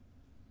Pride,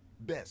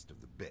 best of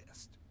the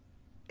best.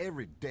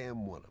 Every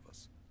damn one of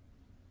us.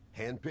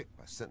 Handpicked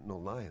by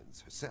Sentinel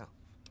Lyons herself.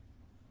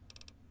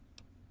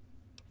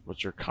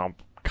 What's your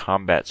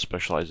combat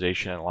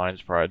specialization in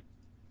Lion's Pride?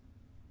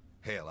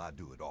 Hell, I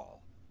do it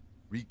all.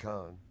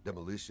 Recon,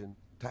 demolition,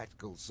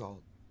 tactical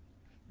assault.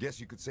 Guess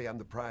you could say I'm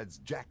the Pride's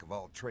jack of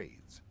all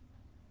trades.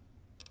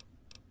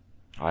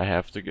 I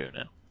have to go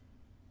now.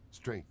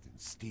 Strength and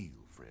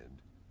steel,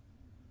 friend.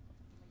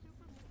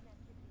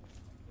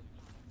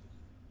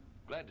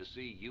 Glad to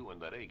see you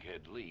and that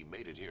egghead Lee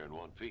made it here in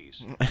one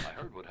piece. I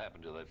heard what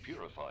happened to that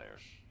purifier.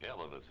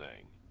 Hell of a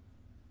thing.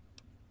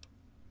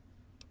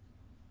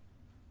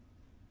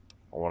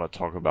 I want to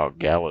talk about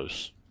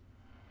Gallows.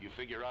 You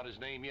figure out his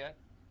name yet?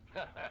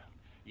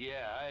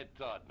 Yeah, I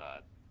thought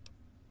not.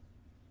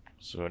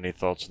 So any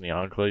thoughts on the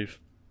Enclave?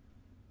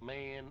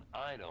 Man,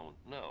 I don't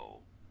know.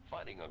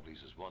 Fighting uglies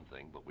is one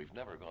thing, but we've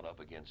never gone up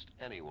against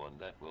anyone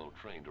that well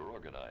trained or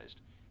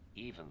organized.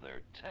 Even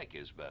their tech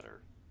is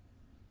better.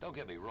 Don't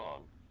get me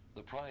wrong,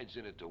 the Pride's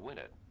in it to win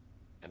it.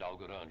 And I'll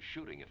go down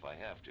shooting if I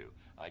have to.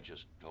 I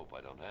just hope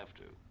I don't have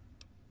to.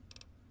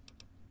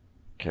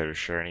 Care to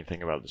share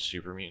anything about the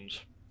super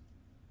mutants?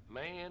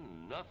 Man,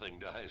 nothing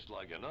dies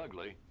like an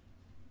ugly.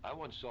 I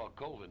once saw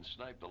Colvin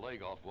snipe the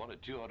leg off one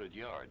at 200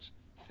 yards.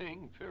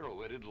 Thing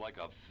pirouetted like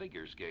a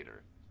figure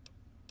skater.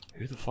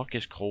 Who the fuck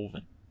is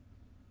Colvin?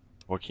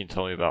 What can you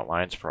tell me about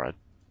Lion's Pride?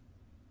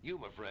 You,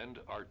 my friend,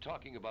 are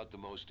talking about the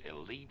most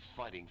elite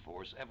fighting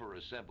force ever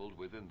assembled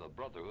within the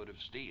Brotherhood of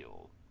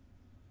Steel.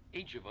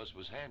 Each of us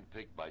was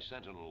handpicked by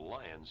Sentinel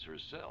Lyons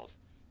herself.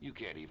 You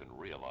can't even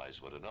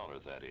realize what an honor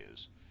that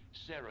is.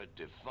 Sarah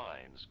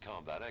defines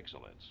combat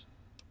excellence.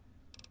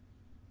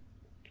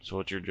 So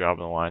what's your job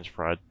in the Lion's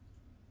Pride?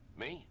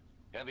 Me?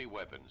 Heavy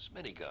weapons,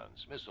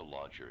 miniguns, missile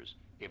launchers.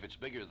 If it's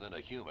bigger than a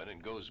human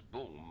and goes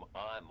boom,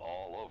 I'm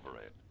all over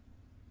it.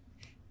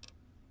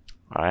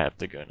 I have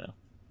to go now.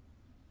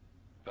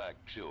 Back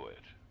to it.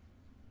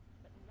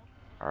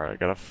 Alright, I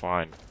gotta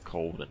find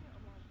Colvin.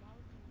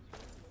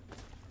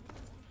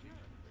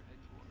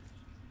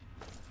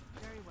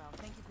 Very well,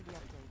 thank you for the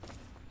update.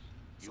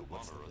 You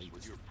honor us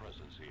with your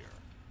presence here.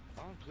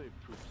 Enclave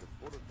troops have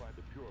fortified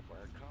the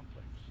Purifier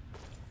complex.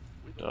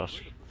 We've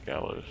Dusk,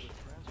 Gallows.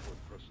 transport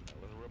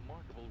personnel at a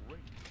remarkable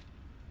rate.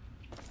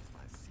 I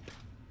see.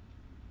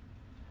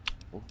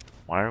 Oh,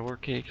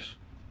 Mirelure cakes?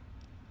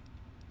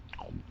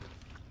 Oh,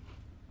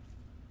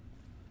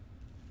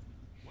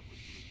 What was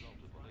the result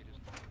of the latest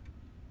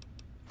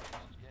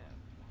scan?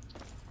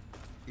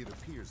 It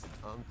appears the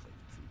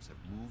Enclave troops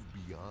have moved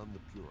beyond the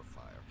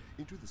Purifier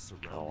into the I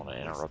surrounding don't want to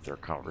interrupt their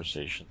wasteland.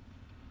 conversation.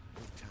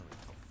 No telling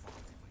how far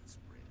they might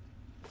spread.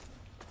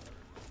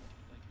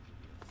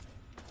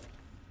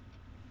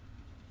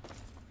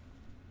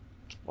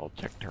 Well,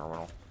 tech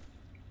terminal.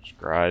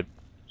 Scribe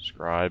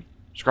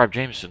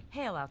Jameson.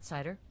 Hail,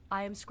 outsider.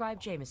 I am Scribe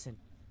Jameson.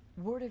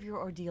 Word of your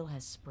ordeal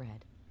has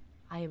spread.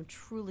 I am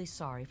truly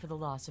sorry for the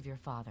loss of your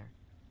father.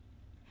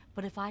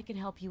 But if I can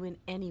help you in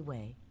any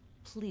way,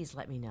 please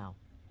let me know.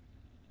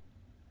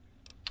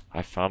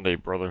 I found a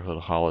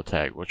Brotherhood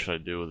holotag. What should I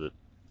do with it?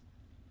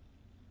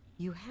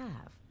 You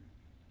have?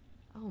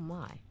 Oh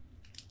my.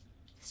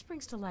 This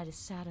brings to light a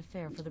sad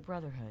affair for the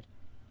Brotherhood.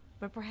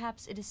 But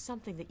perhaps it is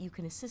something that you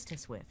can assist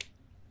us with.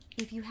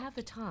 If you have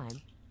the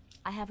time,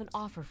 I have an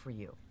offer for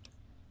you.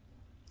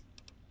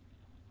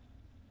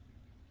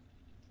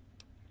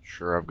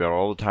 Sure, I've got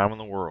all the time in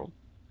the world.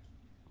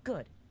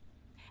 Good.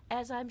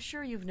 As I'm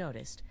sure you've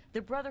noticed,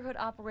 the Brotherhood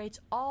operates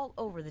all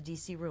over the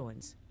DC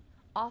ruins,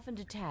 often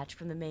detached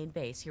from the main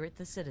base here at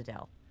the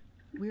Citadel.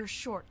 We're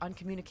short on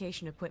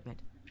communication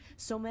equipment,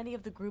 so many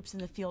of the groups in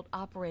the field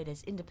operate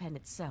as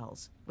independent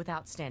cells,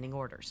 without standing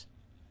orders.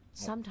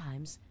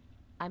 Sometimes,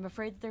 I'm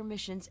afraid that their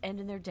missions end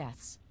in their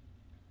deaths.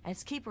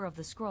 As Keeper of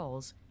the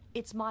Scrolls,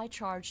 it's my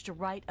charge to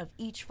write of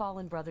each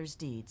fallen brother's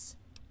deeds.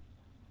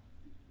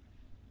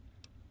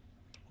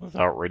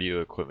 Without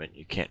radio equipment,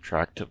 you can't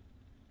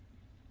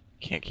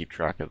keep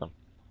track of them.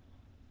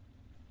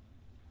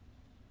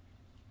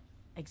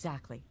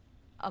 Exactly.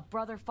 A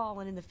brother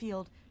fallen in the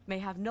field may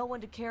have no one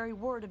to carry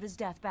word of his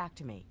death back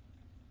to me.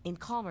 In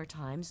calmer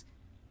times,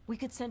 we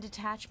could send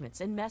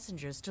detachments and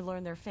messengers to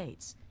learn their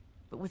fates,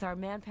 but with our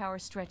manpower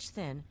stretched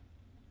thin,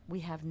 we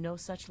have no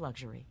such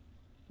luxury.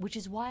 Which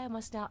is why I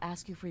must now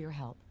ask you for your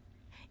help.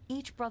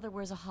 Each brother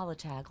wears a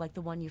holotag like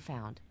the one you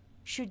found.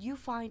 Should you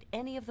find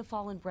any of the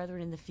fallen brethren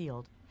in the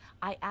field,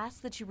 I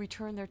ask that you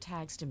return their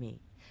tags to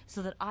me,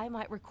 so that I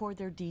might record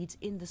their deeds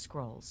in the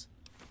scrolls.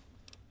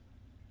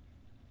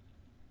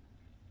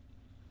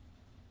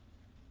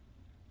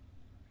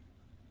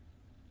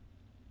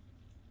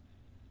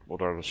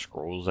 What are the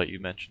scrolls that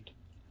you mentioned?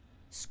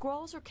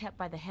 Scrolls are kept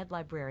by the head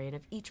librarian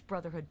of each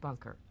Brotherhood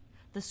bunker.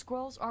 The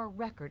scrolls are a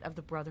record of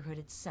the Brotherhood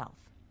itself.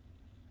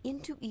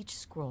 Into each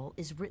scroll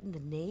is written the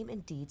name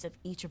and deeds of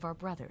each of our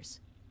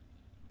brothers.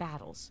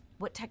 Battles,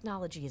 what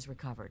technology is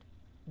recovered,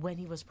 when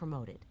he was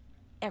promoted,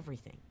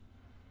 everything.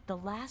 The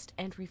last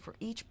entry for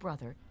each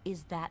brother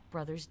is that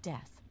brother's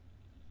death.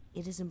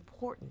 It is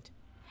important,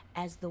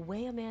 as the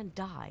way a man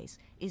dies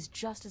is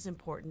just as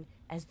important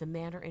as the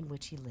manner in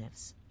which he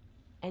lives.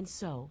 And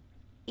so,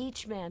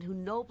 each man who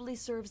nobly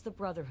serves the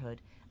Brotherhood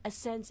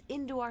ascends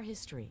into our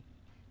history,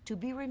 to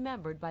be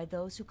remembered by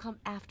those who come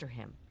after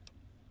him.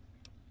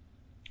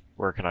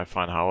 Where can I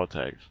find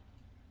holotags?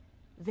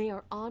 They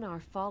are on our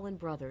fallen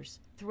brothers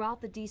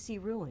throughout the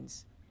DC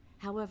ruins.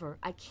 However,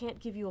 I can't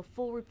give you a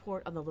full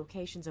report on the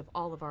locations of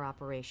all of our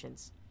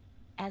operations.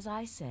 As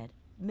I said,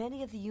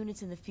 many of the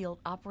units in the field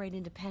operate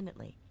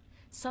independently,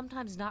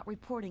 sometimes not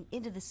reporting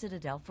into the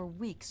Citadel for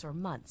weeks or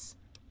months.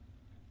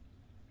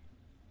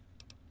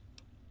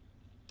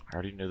 I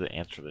already know the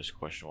answer to this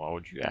question. Why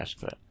would you ask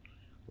that?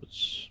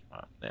 What's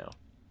now?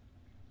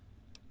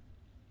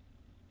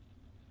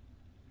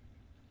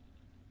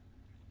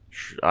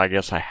 I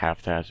guess I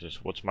have to ask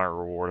this. What's my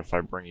reward if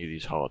I bring you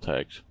these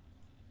holotags?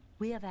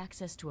 We have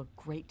access to a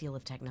great deal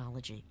of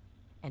technology,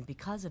 and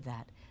because of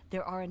that,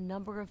 there are a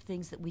number of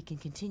things that we can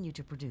continue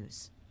to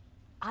produce.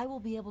 I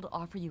will be able to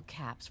offer you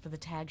caps for the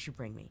tags you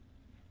bring me,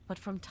 but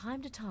from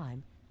time to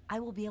time, I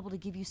will be able to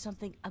give you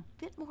something a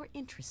bit more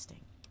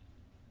interesting.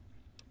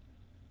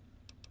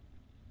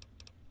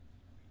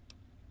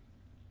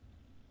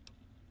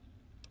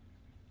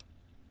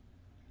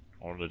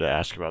 I wanted to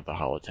ask about the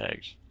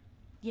holotags.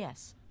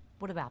 Yes,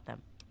 what about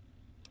them?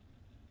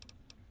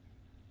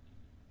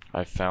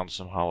 I found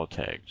some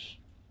holotags.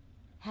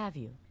 Have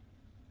you?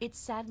 It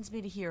saddens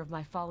me to hear of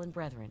my fallen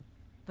brethren,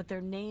 but their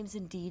names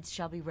and deeds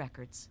shall be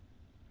records.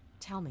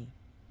 Tell me,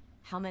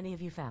 how many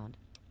have you found?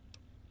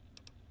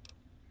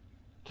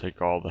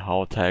 Take all the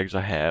holotags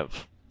I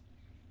have.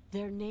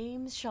 Their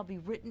names shall be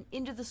written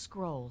into the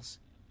scrolls,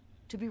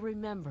 to be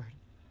remembered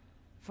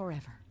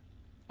forever.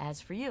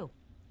 As for you,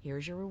 here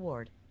is your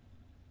reward.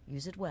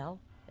 Use it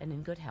well and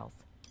in good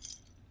health.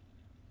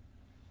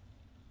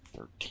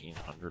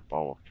 1,300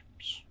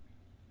 balkans.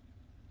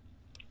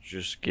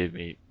 Just give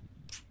me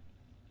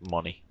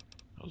money.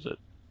 That was it.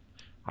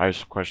 I have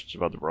some questions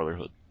about the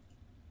Brotherhood.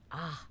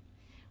 Ah,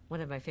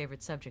 one of my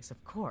favorite subjects,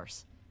 of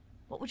course.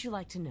 What would you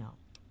like to know?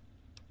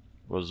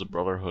 What does the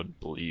Brotherhood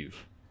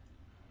believe?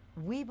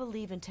 We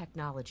believe in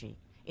technology,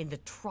 in the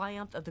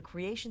triumph of the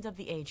creations of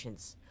the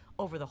ancients,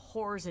 over the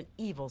horrors and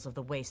evils of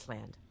the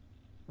wasteland.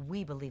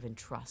 We believe in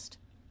trust.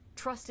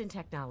 Trust in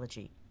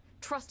technology.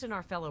 Trust in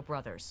our fellow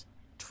brothers.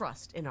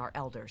 Trust in our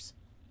elders.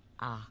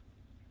 Ah,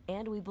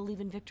 and we believe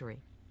in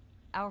victory.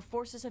 Our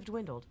forces have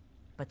dwindled,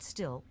 but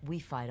still we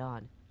fight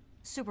on.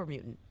 Super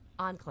Mutant,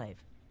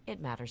 Enclave,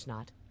 it matters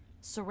not.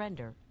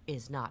 Surrender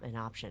is not an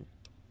option.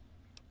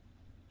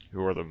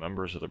 Who are the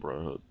members of the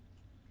Brotherhood?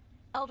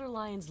 Elder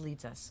Lyons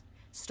leads us.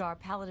 Star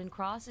Paladin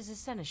Cross is his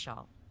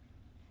seneschal.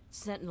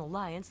 Sentinel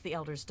Lyons, the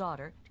Elder's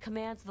daughter,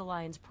 commands the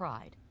Lion's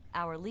Pride,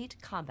 our elite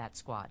combat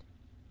squad.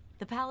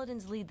 The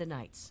Paladins lead the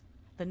Knights.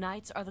 The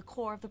Knights are the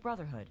core of the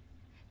Brotherhood.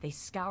 They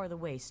scour the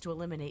waste to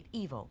eliminate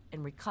evil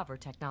and recover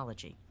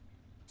technology.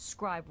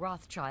 Scribe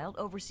Rothschild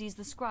oversees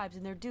the scribes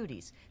in their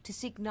duties to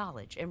seek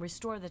knowledge and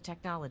restore the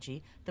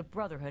technology the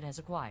Brotherhood has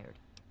acquired.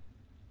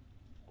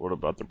 What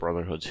about the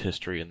Brotherhood's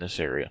history in this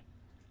area?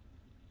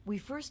 We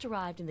first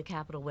arrived in the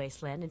capital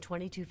wasteland in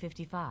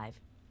 2255.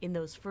 In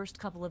those first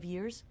couple of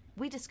years,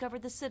 we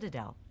discovered the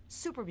Citadel,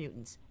 Super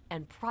Mutants,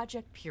 and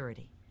Project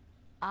Purity.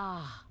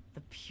 Ah,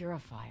 the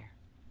Purifier.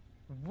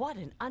 What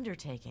an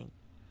undertaking.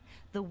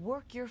 The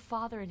work your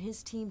father and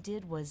his team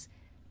did was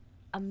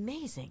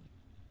amazing.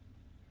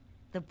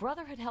 The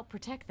Brotherhood helped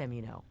protect them,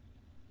 you know,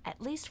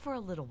 at least for a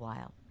little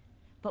while.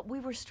 But we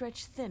were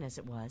stretched thin as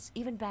it was,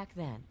 even back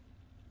then.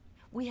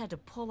 We had to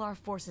pull our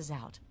forces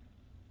out.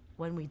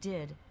 When we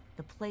did,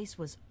 the place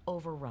was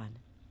overrun.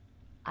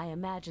 I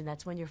imagine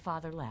that's when your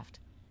father left.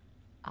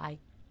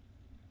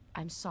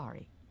 I'm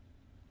sorry.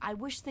 I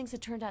wish things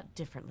had turned out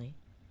differently.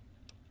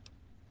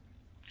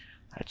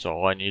 That's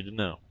all I need to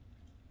know.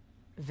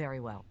 Very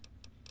well.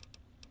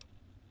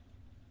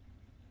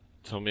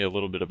 Tell me a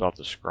little bit about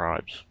the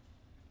scribes.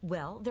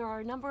 Well, there are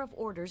a number of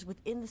orders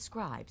within the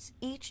scribes,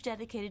 each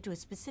dedicated to a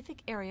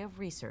specific area of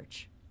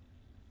research.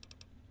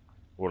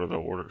 What are the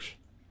orders?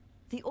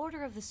 The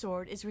Order of the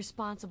Sword is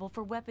responsible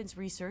for weapons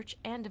research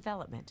and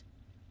development.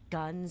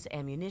 Guns,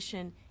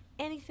 ammunition,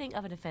 anything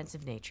of an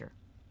offensive nature.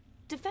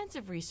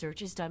 Defensive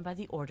research is done by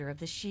the Order of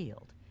the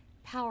Shield.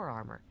 Power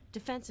armor,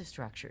 defensive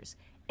structures,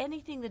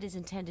 anything that is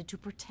intended to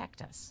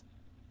protect us.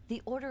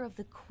 The Order of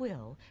the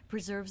Quill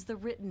preserves the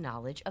written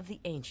knowledge of the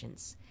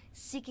ancients,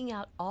 seeking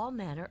out all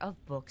manner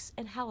of books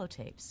and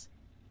holotapes.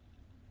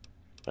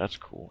 That's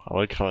cool. I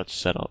like how it's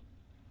set up.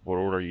 What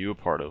order are you a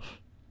part of?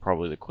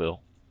 Probably the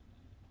Quill.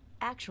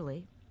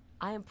 Actually,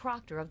 I am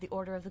Proctor of the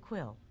Order of the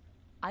Quill.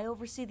 I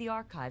oversee the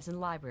archives and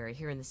library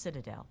here in the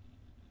Citadel.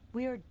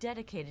 We are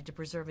dedicated to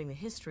preserving the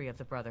history of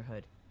the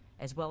Brotherhood,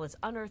 as well as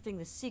unearthing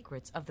the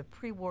secrets of the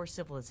pre-war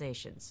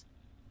civilizations.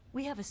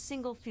 We have a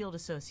single field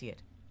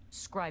associate,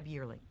 Scribe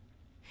Yearling.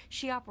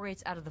 She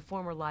operates out of the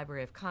former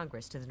Library of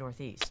Congress to the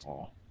northeast.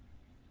 Oh.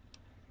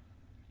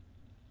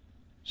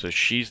 So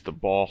she's the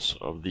boss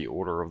of the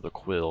Order of the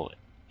Quill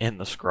and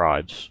the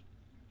Scribes.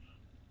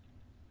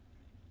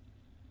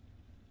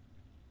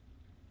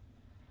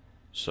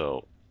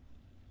 So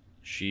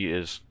she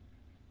is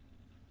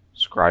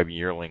Scribe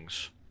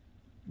Yearling's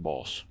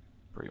boss,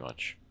 pretty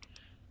much.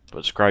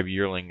 But Scribe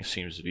Yearling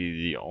seems to be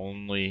the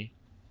only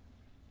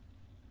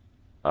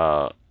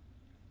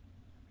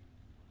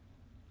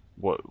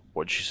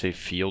what'd she say,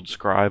 field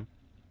scribe?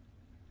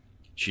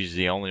 She's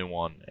the only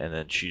one, and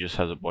then she just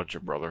has a bunch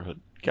of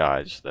Brotherhood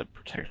guys that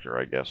protect her,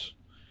 I guess.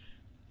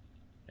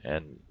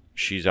 And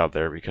she's out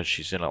there because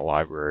she's in a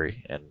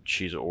library, and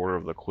she's Order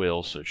of the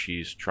Quill, so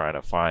she's trying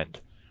to find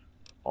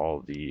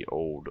all the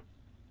old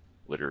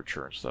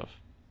literature and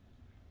stuff.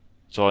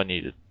 That's all I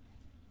needed.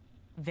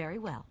 Very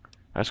well.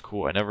 That's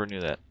cool. I never knew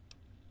that.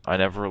 I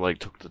never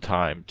took the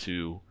time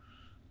to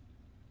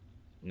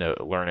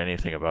learn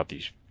anything about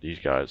these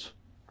guys.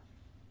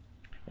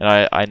 And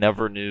I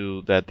never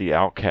knew that the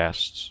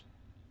outcasts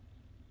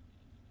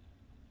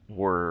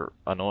were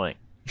annoying.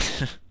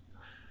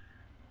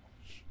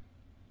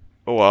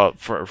 Well,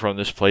 from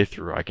this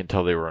playthrough, I can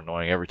tell they were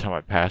annoying. Every time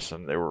I passed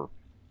them, they were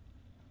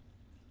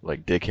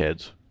like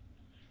dickheads.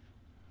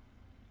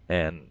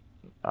 And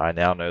I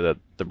now know that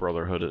the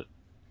Brotherhood,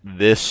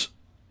 this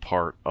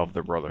part of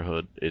the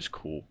Brotherhood, is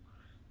cool.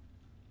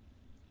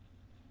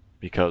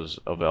 Because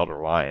of Elder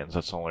Lyons.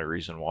 That's the only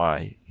reason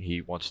why he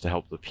wants to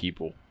help the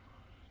people.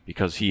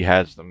 Because he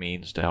has the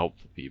means to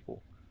help the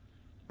people.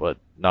 But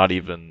not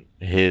even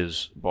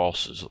his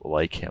bosses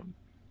like him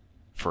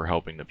for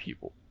helping the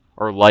people.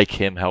 Or like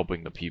him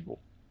helping the people.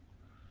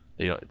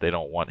 They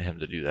don't want him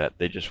to do that.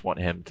 They just want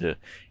him to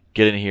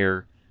get in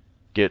here,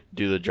 do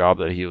the job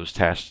that he was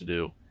tasked to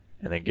do,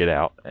 and then get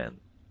out. And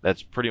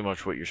that's pretty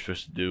much what you're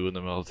supposed to do in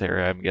the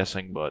military, I'm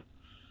guessing. But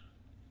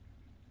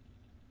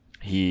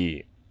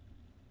he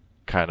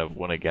kind of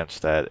went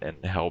against that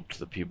and helped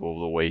the people of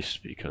the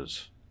Waste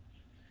because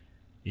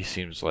he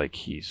seems like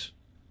he's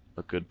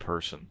a good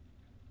person.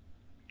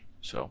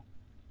 So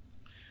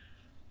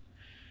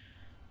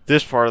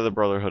this part of the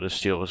Brotherhood of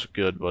Steel is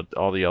good, but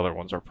all the other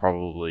ones are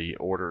probably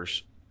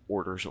orders,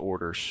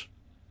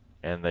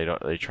 and they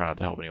try not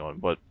to help anyone.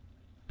 But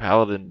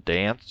Paladin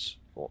Dance,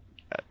 well,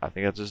 I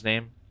think that's his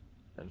name,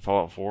 in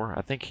Fallout 4,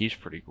 I think he's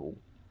pretty cool.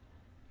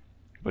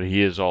 But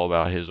he is all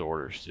about his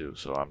orders too,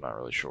 so I'm not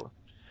really sure.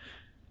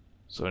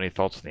 So any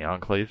thoughts on the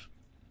Enclave?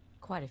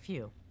 Quite a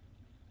few.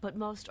 But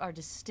most are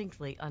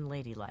distinctly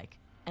unladylike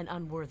and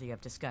unworthy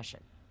of discussion.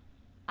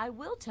 I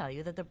will tell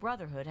you that the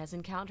Brotherhood has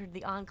encountered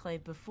the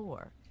Enclave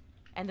before,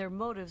 and their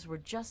motives were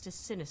just as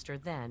sinister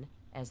then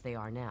as they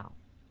are now.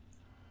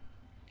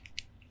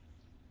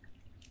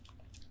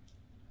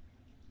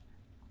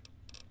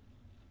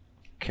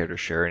 Care to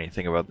share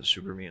anything about the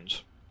super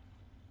mutants?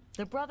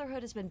 The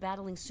Brotherhood has been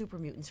battling super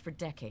mutants for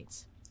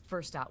decades.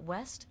 First out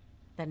west,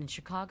 then in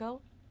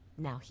Chicago,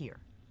 now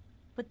here.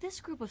 But this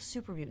group of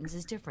super mutants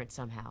is different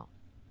somehow.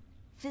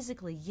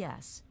 Physically,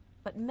 yes,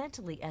 but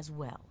mentally as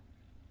well.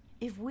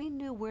 If we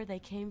knew where they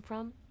came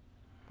from,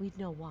 we'd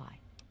know why.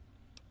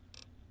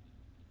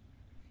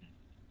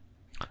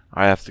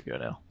 I have to go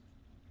now.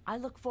 I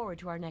look forward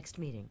to our next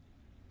meeting.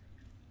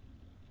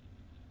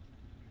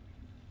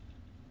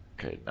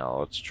 Okay, now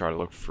let's try to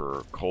look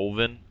for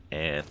Colvin,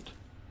 and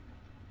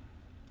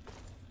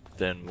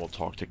then we'll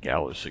talk to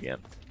Gallus again.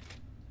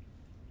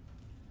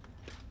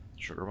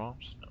 Sugar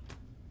bombs? No.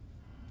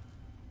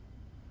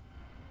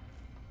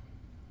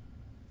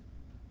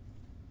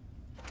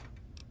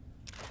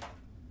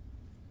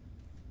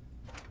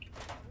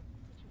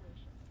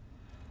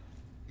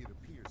 It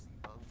appears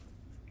the Enclave.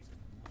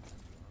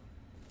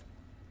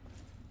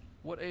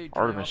 What aid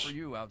can Artemis. I offer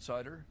you,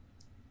 outsider?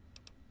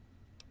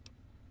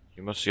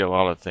 You must see a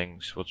lot of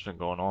things. What's been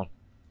going on?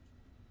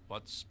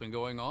 What's been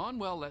going on?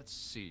 Well, let's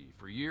see.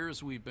 For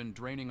years, we've been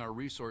draining our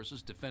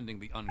resources defending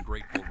the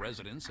ungrateful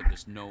residents of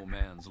this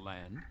no-man's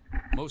land.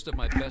 Most of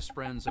my best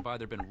friends have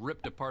either been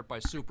ripped apart by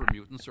super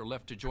mutants or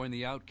left to join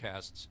the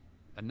outcasts.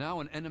 And now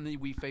an enemy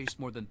we faced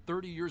more than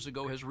 30 years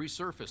ago has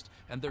resurfaced,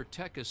 and their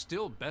tech is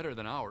still better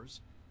than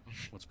ours.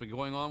 What's been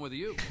going on with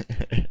you?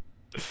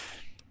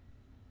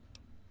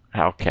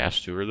 How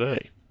cast who are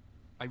they?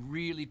 I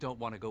really don't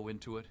want to go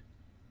into it.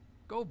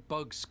 Go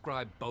bug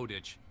Scribe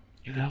Bowditch.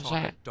 You Who the can hell's talk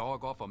a that?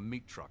 dog off a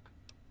meat truck.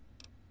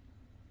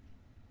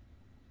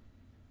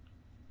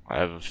 I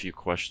have a few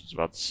questions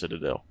about the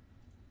Citadel.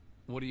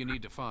 What do you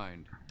need to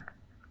find?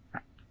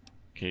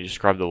 Can you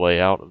describe the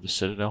layout of the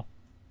Citadel?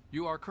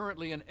 You are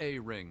currently in A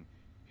Ring.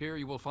 Here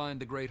you will find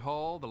the Great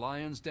Hall, the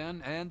Lion's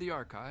Den, and the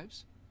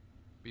Archives.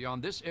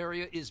 Beyond this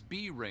area is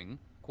B Ring,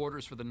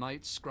 quarters for the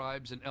Knights,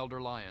 Scribes, and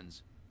Elder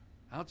Lions.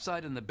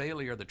 Outside in the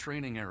Bailey are the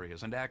training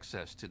areas and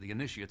access to the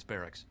Initiates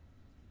Barracks.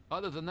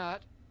 Other than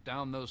that,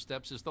 down those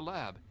steps is the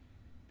lab.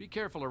 Be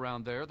careful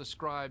around there. The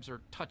Scribes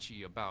are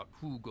touchy about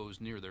who goes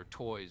near their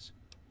toys.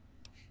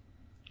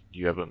 Do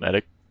you have a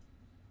medic?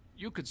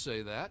 You could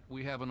say that.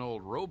 We have an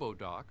old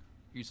robo-doc.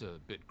 He's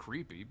a bit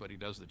creepy, but he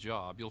does the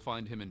job. You'll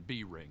find him in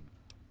B Ring.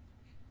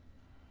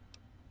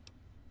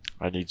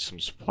 I need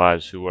some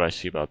supplies. Who would I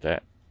see about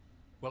that?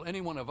 Well,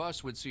 any one of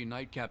us would see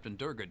Knight Captain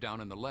Durga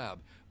down in the lab,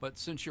 but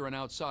since you're an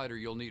outsider,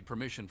 you'll need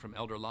permission from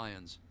Elder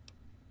Lions.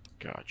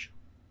 Gotcha.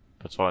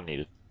 That's all I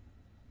needed.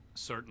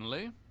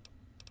 Certainly.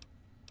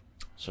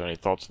 So any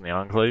thoughts on the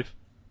Enclave?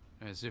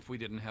 As if we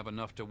didn't have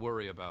enough to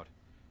worry about.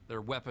 Their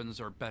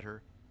weapons are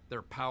better.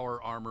 Their power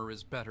armor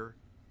is better.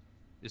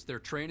 Is their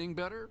training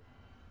better?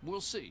 We'll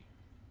see.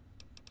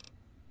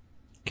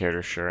 Care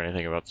to share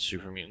anything about the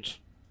super mutants?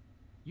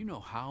 You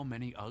know how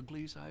many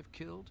uglies I've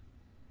killed?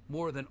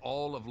 More than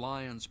all of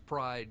Lion's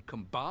pride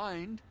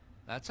combined.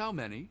 That's how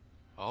many.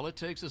 All it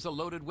takes is a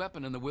loaded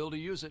weapon and the will to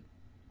use it.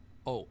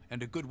 Oh,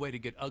 and a good way to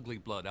get ugly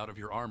blood out of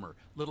your armor.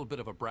 Little bit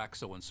of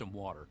Abraxo and some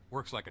water.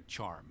 Works like a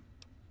charm.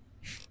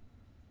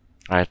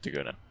 I have to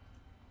go now.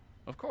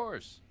 Of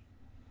course.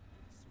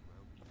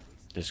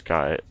 This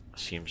guy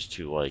seems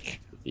to like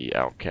the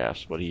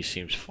outcast, but he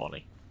seems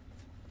funny.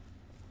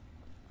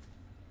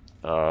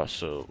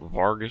 So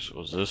Vargas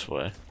was this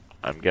way.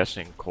 I'm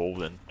guessing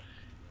Colvin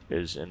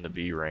is in the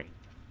B ring.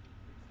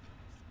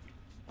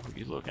 What are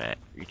you looking at?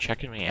 Are you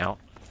checking me out?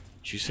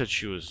 She said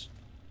she was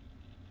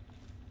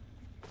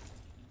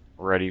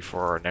ready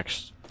for our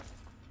next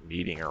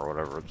meeting or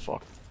whatever the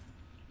fuck.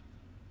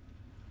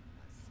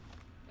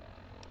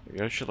 Maybe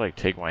I should like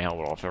take my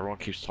helmet off. Everyone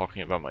keeps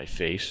talking about my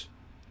face,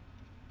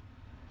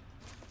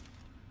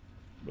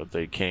 but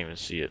they can't even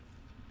see it.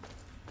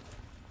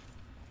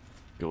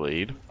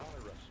 Glade,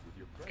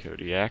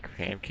 Kodiak,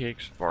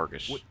 Pancakes,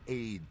 Vargas. What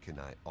aid can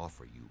I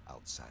offer you,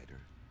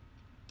 outsider?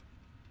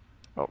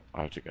 Oh,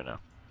 I have to go now.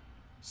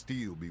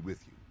 Steel be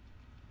with you.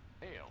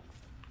 Hail.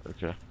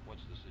 Okay.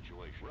 What's the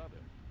situation?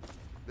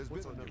 There's been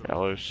another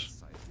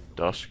Gallows,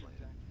 Dusk.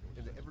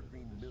 in the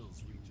Evergreen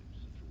Mills region.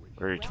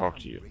 I already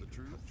talked to you. The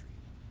truth?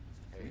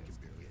 We can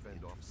barely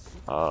fend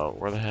off.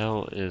 Where the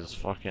hell is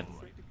fucking...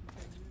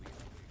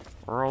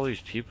 Where are all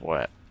these people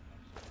at?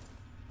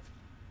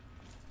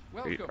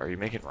 Are you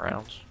making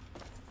rounds?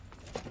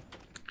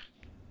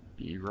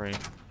 B ring.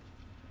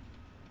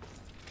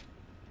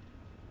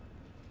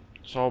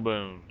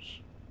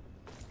 Sawbones.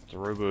 The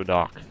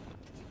Robo-Doc.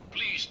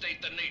 Please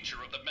state the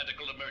nature of the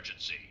medical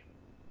emergency.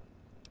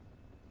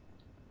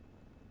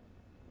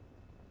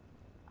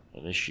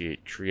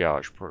 Initiate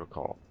triage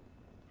protocol.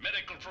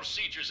 Medical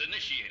procedures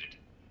initiated.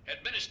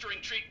 Administering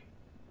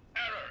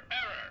Error.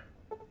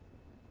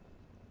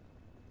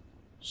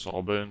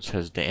 Sawbones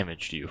has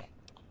damaged you.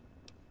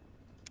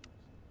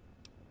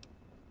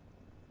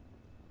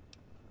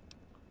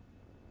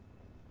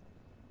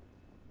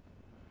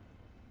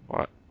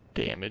 What?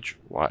 Damage?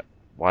 What?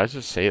 Why does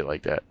it say it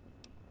like that?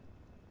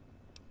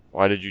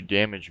 Why did you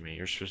damage me?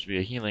 You're supposed to be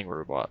a healing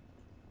robot.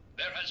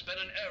 There has been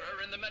an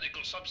error in the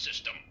medical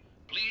subsystem.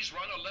 Please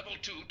run a level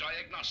 2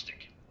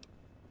 diagnostic.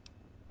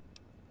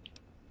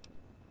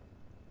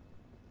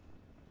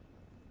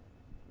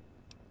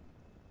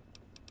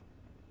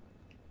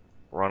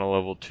 Run a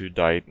level 2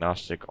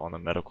 diagnostic on the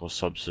medical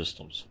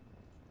subsystems.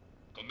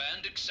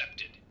 Command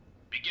accepted.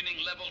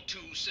 Beginning level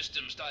 2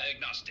 systems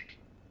diagnostic.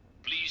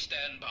 Please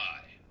stand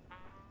by.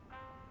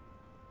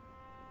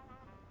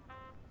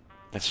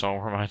 That song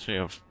reminds me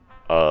of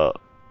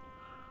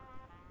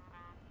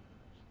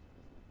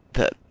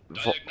that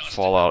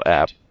Fallout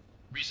app.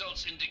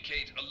 Results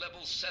indicate a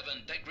level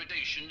 7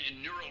 degradation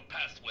in neural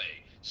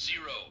pathway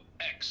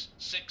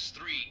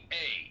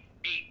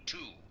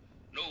 0x63A82.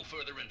 No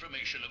further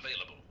information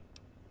available.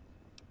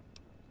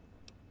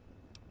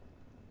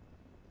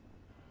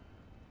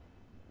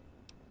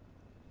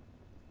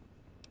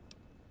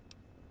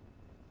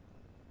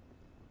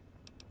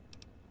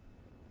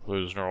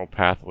 Close neural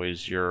pathway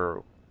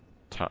 0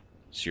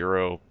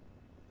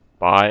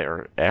 by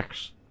or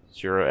X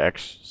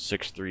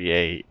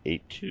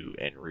 0x63A82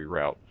 and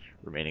reroute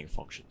remaining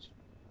functions.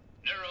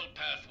 Neural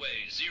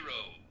pathway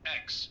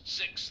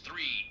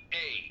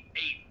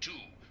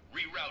 0x63A82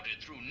 rerouted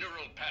through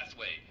neural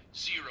pathway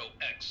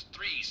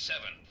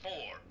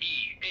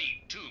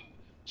 0x374E82.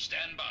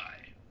 Stand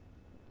by.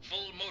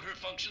 Full motor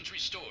functions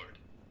restored.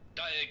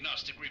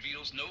 Diagnostic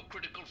reveals no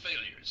critical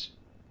failures.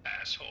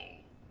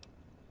 Asshole.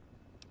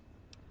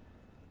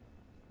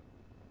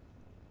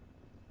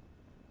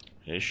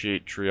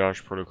 Initiate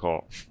triage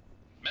protocol.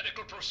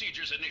 Medical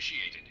procedures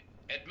initiated.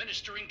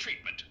 Administering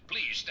treatment.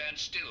 Please stand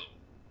still.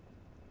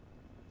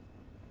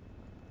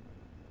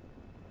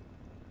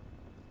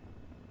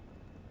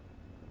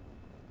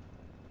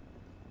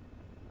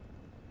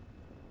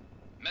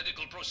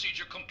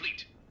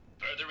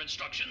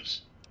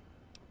 Lions?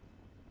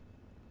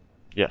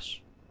 Yes.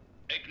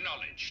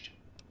 Acknowledged.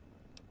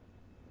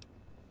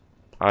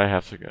 I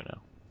have to go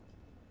now.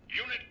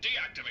 Unit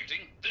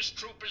deactivating. This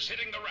troop is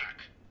hitting the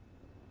rack.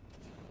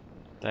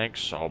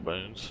 Thanks,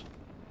 Sawbones.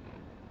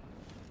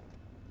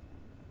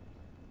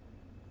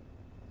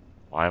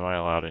 Why am I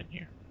allowed in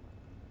here?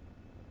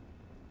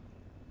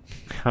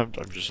 I'm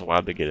just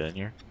allowed to get in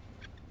here.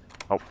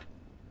 Oh.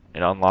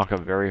 And unlock a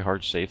very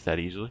hard safe that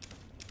easily.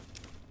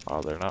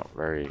 Oh, they're not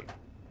very...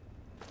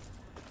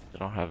 They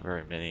don't have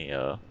very many,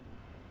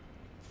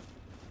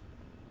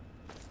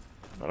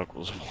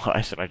 medical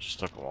supplies, and I just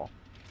took them all.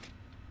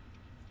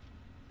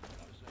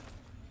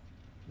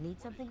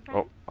 Need something,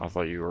 friend? Oh, I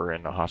thought you were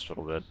in the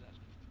hospital bed.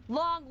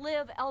 Long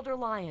live Elder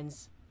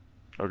Lions!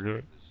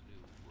 Okay.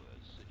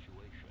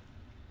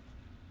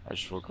 I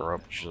just woke her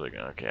up, she's like,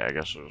 okay, I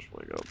guess I'll just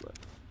wake up, but...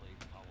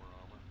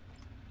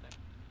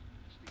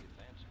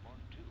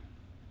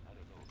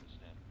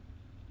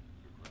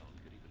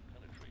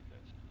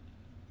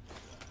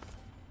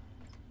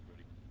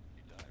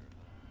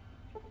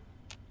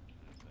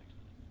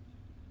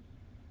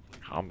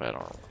 Combat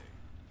armor.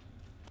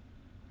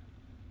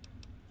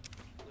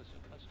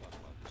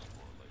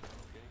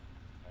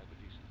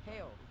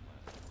 Hail.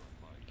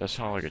 That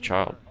sounded like a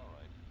child.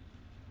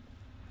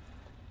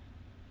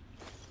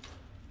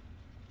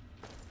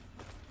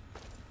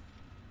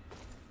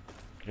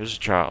 Here's a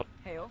child.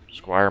 Hail.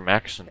 Squire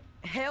Maxon.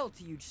 Hail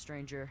to you,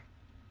 stranger.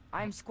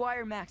 I am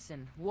Squire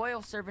Maxon,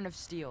 loyal servant of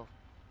steel.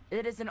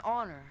 It is an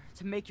honor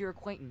to make your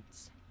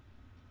acquaintance.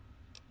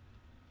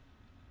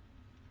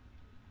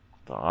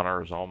 The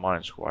honor is all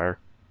mine, Squire.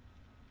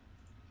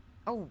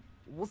 Oh,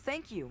 well,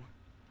 thank you.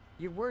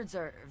 Your words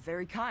are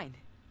very kind.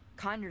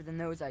 Kinder than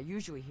those I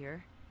usually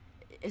hear.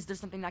 Is there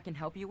something I can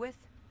help you with?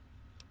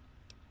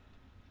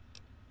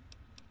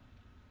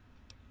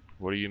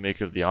 What do you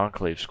make of the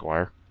Enclave,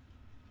 Squire?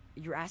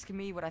 You're asking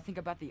me what I think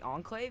about the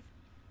Enclave?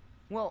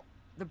 Well,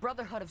 the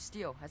Brotherhood of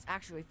Steel has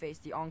actually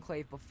faced the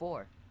Enclave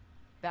before.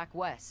 Back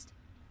west.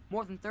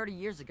 More than 30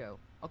 years ago,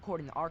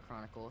 according to our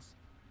chronicles.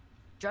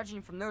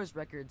 Judging from those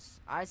records,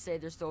 I say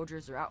their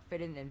soldiers are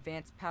outfitted in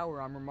advanced power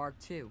armor Mark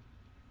II.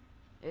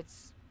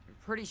 It's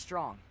pretty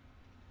strong.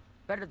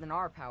 Better than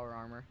our power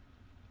armor.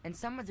 And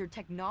some of their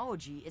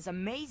technology is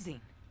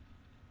amazing.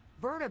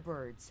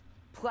 Vertibirds,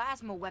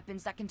 plasma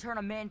weapons that can turn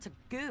a man to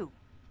goo.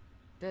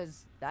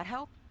 Does that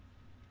help?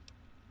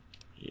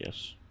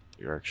 Yes.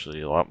 You're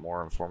actually a lot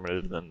more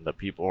informative than the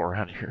people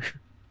around here.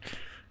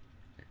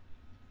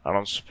 I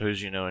don't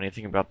suppose you know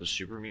anything about the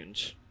super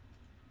mutants?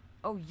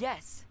 Oh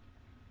yes.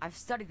 I've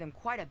studied them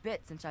quite a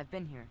bit since I've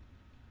been here.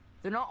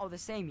 They're not all the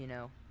same, you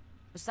know.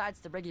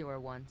 Besides the regular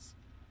ones.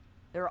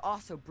 There are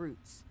also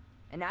brutes.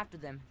 And after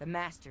them, the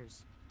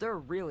masters. They're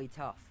really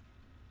tough.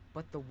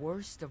 But the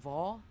worst of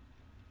all?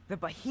 The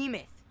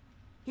behemoth!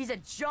 He's a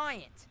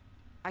giant!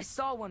 I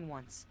saw one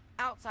once,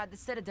 outside the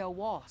Citadel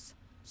walls.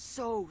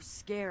 So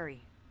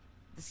scary.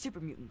 The super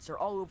mutants are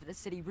all over the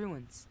city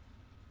ruins.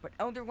 But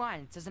Elder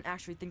Lions doesn't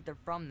actually think they're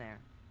from there,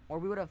 or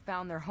we would have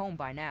found their home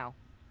by now.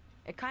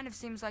 It kind of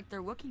seems like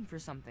they're looking for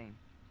something,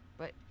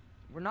 but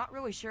we're not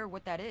really sure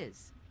what that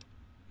is.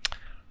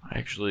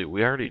 Actually,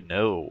 we already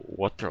know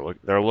what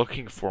they're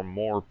looking for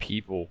more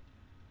people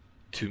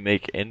to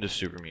make into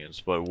super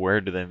mutants, but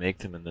where do they make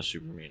them into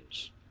super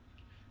mutants?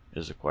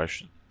 Is the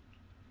question.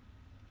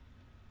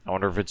 I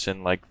wonder if it's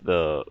in like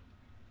the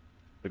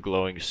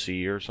glowing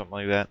sea or something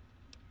like that.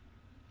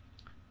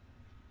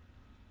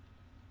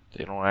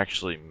 They don't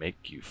actually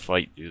make you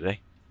fight, do they?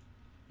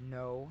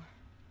 No.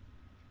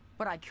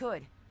 But I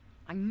could.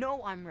 I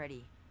know I'm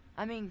ready.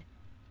 I mean,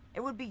 it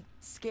would be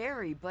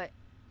scary, but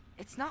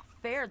it's not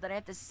fair that I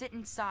have to sit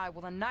inside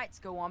while the knights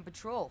go on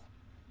patrol.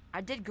 I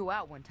did go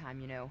out one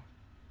time, you know.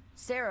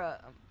 Sarah,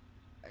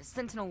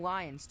 Sentinel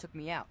Lions took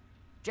me out,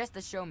 just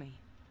to show me.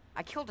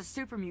 I killed a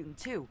super mutant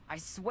too, I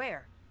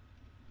swear.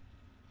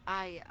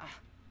 I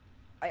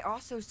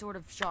also sort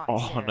of shot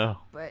Sarah, no.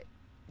 but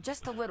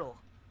just a little.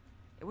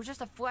 It was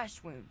just a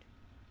flesh wound.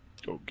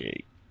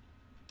 Okay.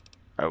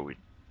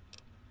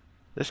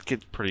 This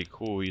kid's pretty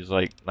cool. He's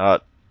like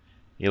not...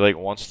 He like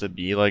wants to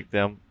be like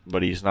them,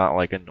 but he's not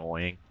like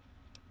annoying.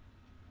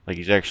 Like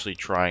he's actually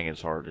trying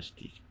his hardest.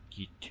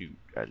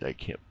 I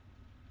like him.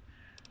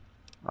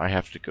 I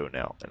have to go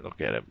now and look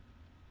at him.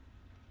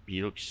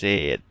 He looks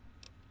sad.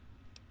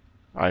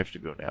 I have to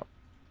go now.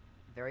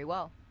 Very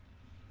well.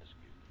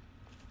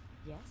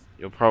 Yes?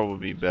 You'll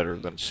probably be better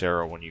than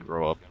Sarah when you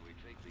grow up.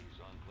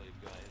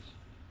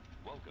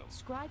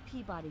 Scribe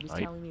Peabody was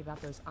Night. telling me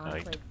about those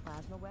Enclave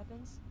plasma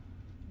weapons.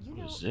 You What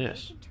know, is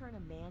this? they can turn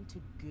a man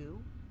to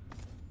goo.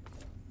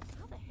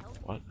 How the hell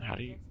did What? they How fight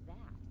do you... against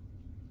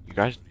that? You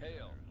guys...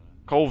 Hail.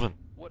 Colvin.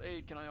 What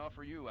aid can I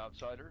offer you,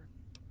 outsider?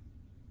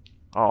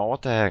 Oh,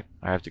 what the heck?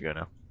 I have to go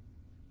now.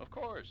 Of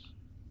course.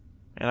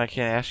 And I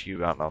can't ask you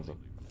about nothing.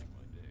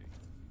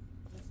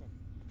 Listen,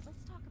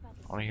 let's talk about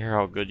this. I want to hear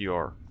how good you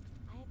are.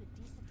 I have a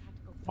decent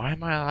tactical Why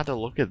am I allowed to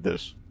look at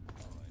this?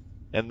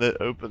 And then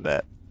open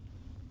that?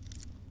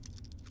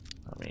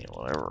 I mean,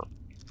 whatever.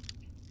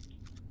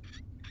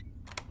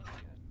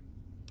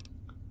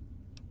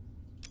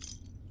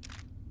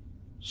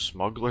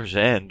 Smuggler's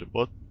End.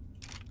 What?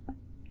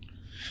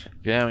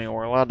 Yeah, I mean,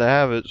 we're allowed to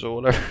have it, so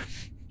whatever.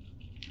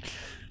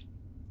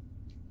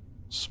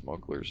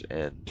 Smuggler's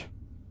End.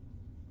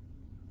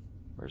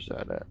 Where's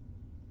that at?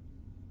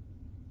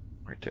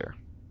 Right there.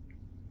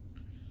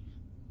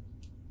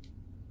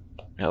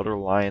 Elder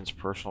Lion's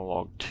Personal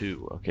Log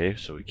 2. Okay,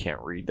 so we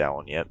can't read that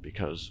one yet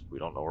because we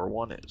don't know where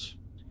 1 is.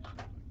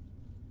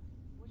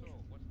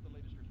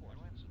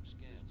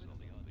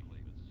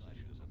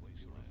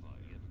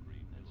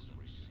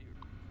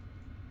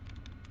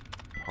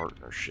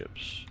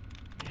 Partnerships.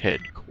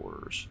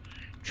 Headquarters.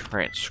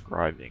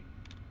 Transcribing.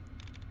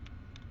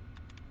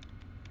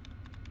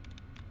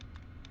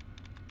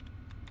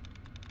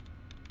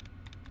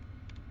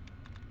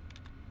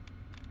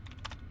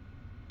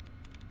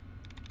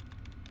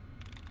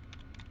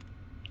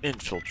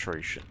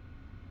 Infiltration.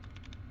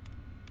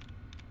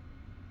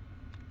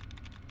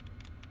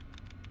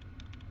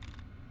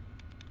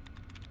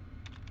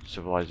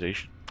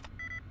 Civilization.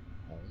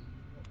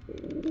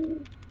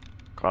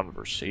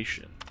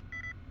 Conversation.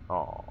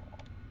 Oh.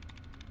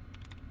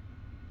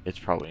 It's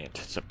probably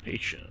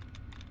anticipation.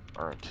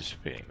 Or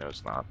anticipating. No,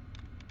 it's not.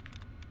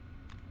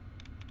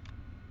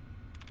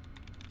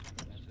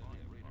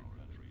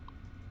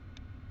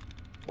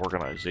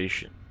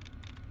 Organization.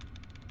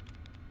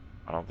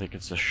 I don't think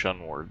it's a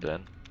shun word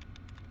then.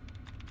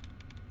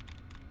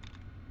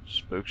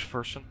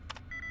 Spokesperson?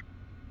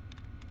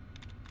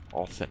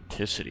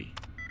 Authenticity.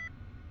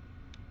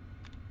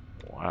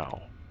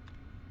 Wow.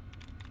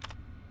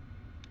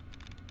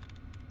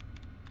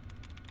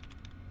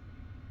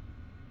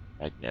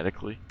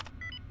 Magnetically?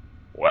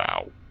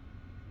 Wow.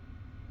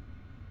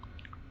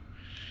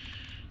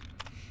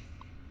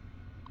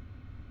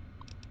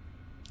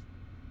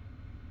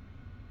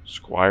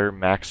 Squire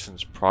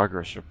Maxon's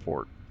progress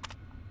report.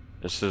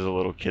 This is a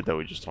little kid that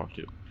we just talked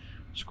to.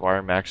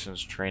 Squire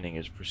Maxon's training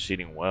is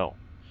proceeding well,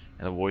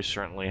 and the boy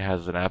certainly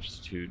has an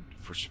aptitude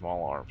for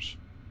small arms.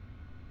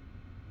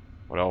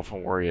 But I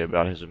often worry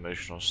about his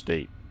emotional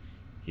state.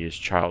 He is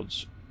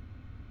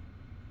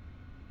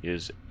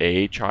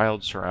a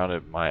child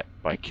surrounded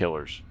by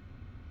killers.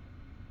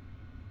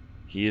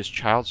 He is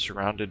child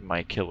surrounded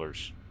by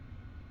killers.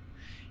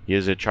 He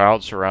is a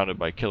child surrounded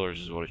by killers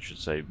is what it should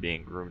say,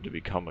 being groomed to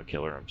become a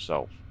killer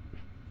himself.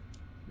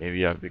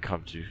 Maybe I've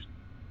become too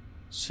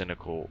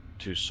cynical,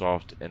 too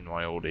soft in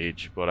my old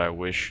age, but I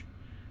wish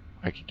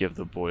I could give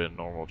the boy a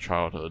normal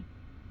childhood.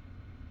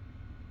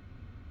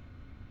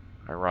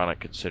 Ironic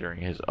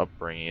considering his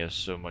upbringing is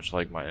so much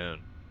like my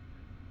own.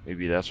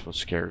 Maybe that's what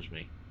scares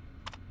me.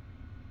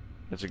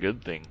 It's a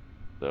good thing,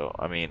 though.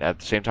 I mean, at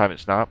the same time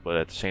it's not, but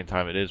at the same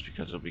time it is,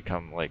 because it'll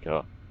become like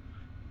a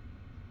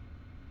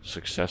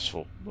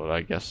successful, but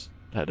I guess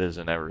that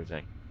isn't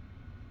everything.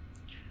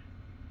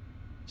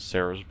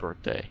 Sarah's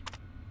birthday.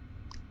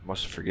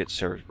 Must forget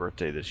Sarah's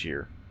birthday this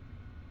year.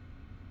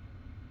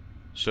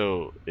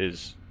 So I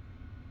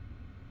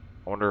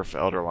wonder if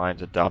Elder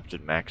Lion's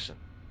adopted Maxon.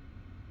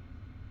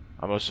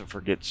 I mustn't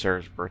forget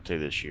Sarah's birthday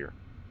this year.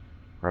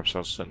 Perhaps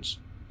I'll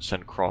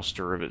send Cross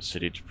to Rivet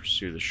City to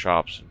pursue the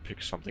shops and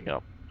pick something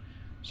up.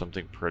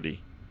 Something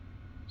pretty.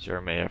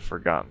 Sarah may have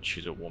forgotten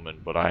she's a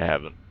woman, but I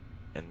haven't.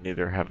 And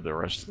neither have the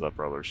rest of the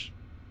brothers,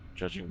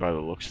 judging by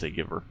the looks they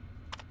give her.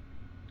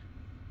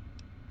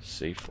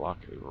 Safe lock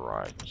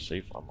override.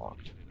 Safe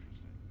unlocked.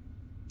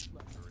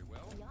 Very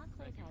well.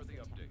 Thank you for the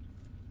update.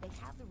 They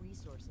have the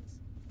resources,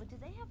 but do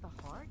they have the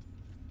heart?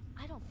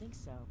 I don't think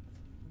so.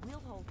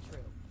 We'll hold true.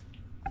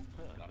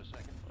 Got a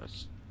second?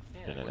 That's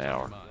in an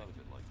hour.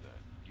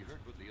 You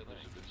heard what the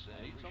others have been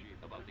saying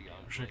about the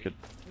Wish I could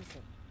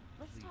Listen,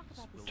 let's talk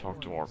about this.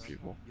 talk to more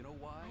people. You know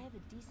why? I have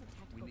a decent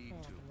tactical plan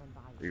I can run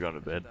by Are you going to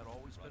bed? That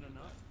always been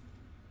enough?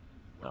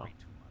 No. Worry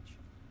too much.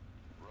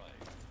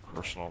 right.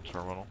 Personal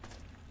terminal.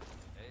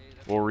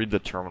 We'll read the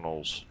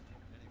terminals,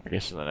 I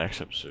guess, in the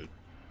next episode.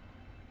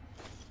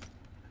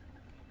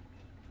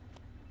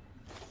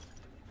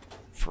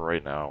 For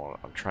right now,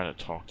 I'm trying to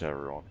talk to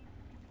everyone.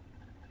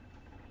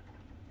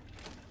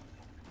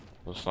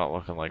 It's not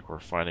looking like we're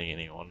finding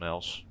anyone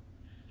else.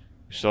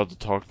 We still have to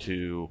talk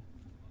to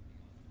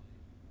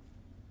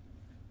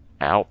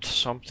Out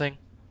something.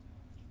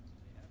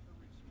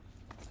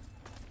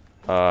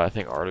 I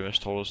think Artemis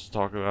told us to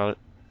talk about it.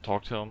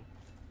 Talk to him.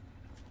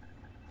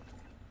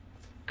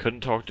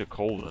 Couldn't talk to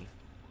Colvin.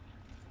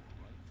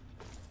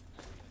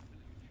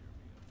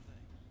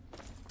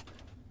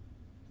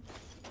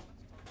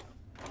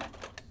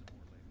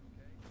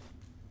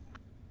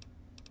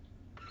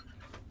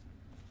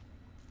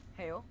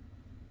 Hail.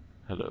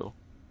 Hello.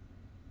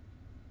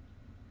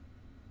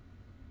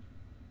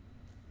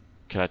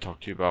 Can I talk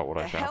to you about what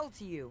I The found? hell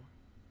to you.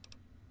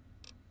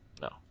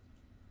 No.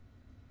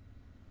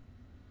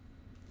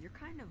 You're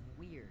kind of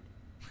weird.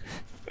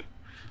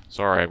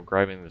 Sorry, I'm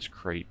grabbing this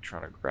crate,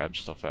 trying to grab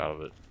stuff out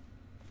of it.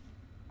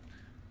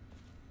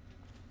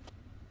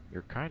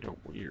 You're kind of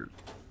weird.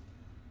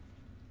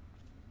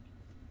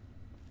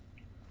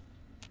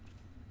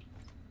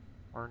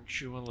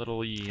 Aren't you a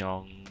little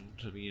young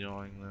to be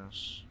doing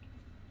this?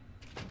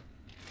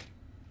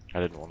 I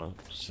didn't want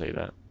to say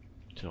that.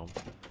 to him.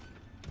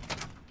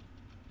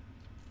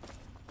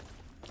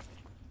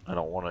 I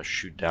don't want to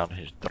shoot down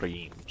his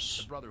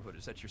dreams. The Brotherhood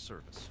is at your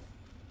service.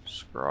 The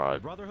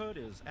Scribe. Brotherhood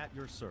is at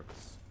your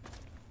service.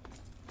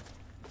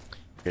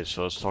 Okay,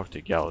 so let's talk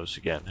to Gallows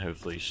again.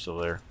 Hopefully he's still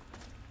there.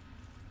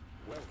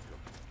 Welcome.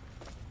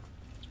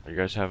 Are you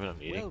guys having a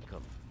meeting?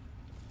 Welcome.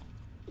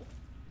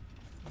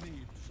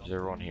 Is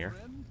everyone here?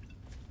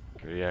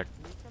 Kodiak,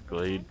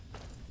 Glade,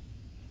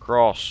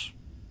 Cross.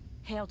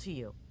 Hail to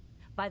you.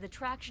 By the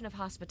traction of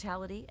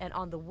hospitality and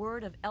on the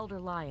word of Elder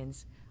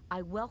Lyons,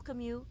 I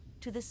welcome you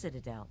to the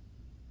Citadel.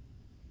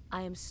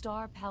 I am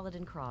Star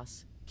Paladin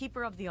Cross,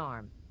 Keeper of the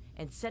Arm,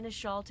 and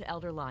Seneschal to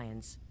Elder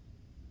Lyons.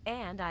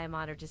 And I am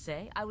honored to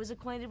say I was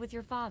acquainted with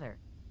your father.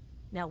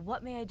 Now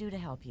what may I do to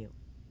help you?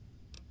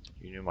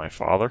 You knew my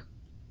father?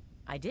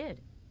 I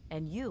did,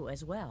 and you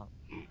as well.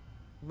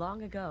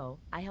 Long ago,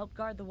 I helped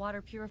guard the water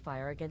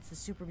purifier against the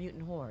super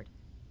mutant horde.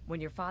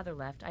 When your father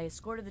left, I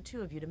escorted the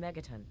two of you to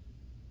Megaton.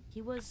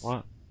 He was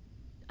What?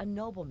 a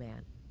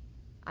nobleman.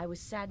 I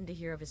was saddened to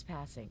hear of his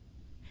passing.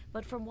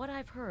 But from what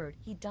I've heard,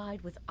 he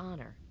died with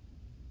honor.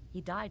 He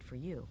died for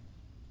you.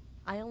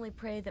 I only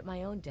pray that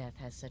my own death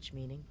has such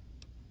meaning.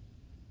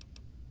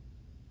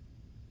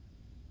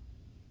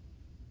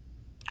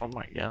 Oh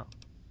my god.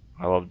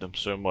 I loved him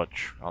so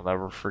much. I'll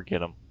never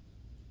forget him.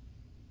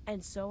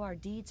 And so our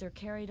deeds are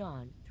carried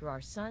on through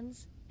our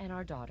sons and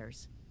our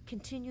daughters.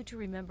 Continue to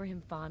remember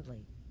him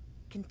fondly.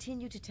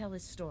 Continue to tell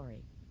his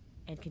story.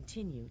 And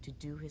continue to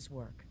do his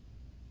work.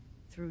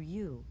 Through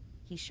you,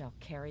 he shall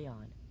carry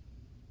on.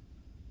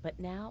 But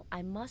now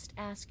I must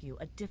ask you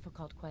a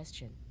difficult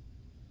question,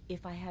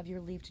 if I have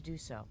your leave to do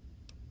so.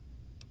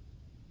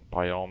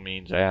 By all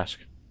means, ask.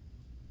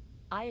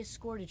 I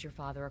escorted your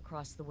father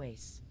across the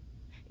wastes.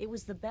 It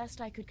was the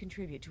best I could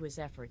contribute to his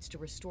efforts to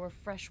restore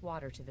fresh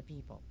water to the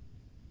people.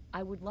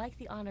 I would like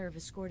the honor of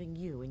escorting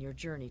you in your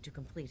journey to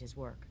complete his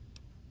work.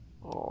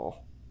 Oh.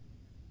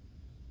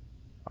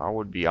 I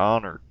would be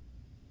honored.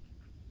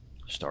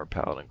 Star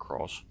Paladin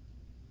Cross.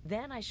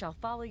 Then I shall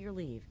follow your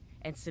leave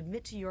and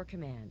submit to your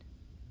command.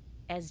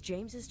 As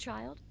James's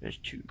child,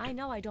 I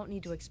know I don't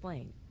need to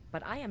explain,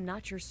 but I am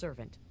not your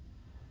servant.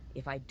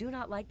 If I do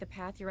not like the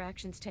path your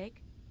actions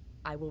take,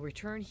 I will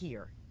return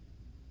here.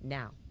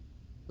 Now,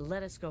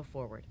 let us go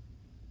forward.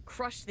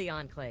 Crush the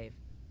Enclave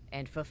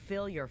and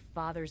fulfill your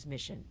father's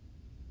mission.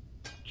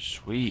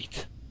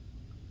 Sweet.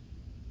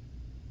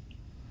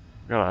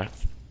 God.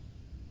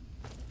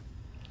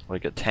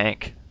 Like a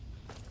tank.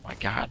 My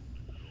god.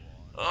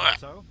 Ugh.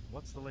 So,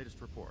 what's the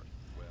latest report?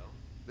 Well,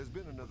 there's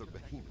been another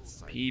behemoth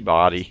sighting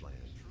Peabody.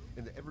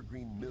 in the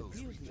Evergreen Mills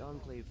Appears region. the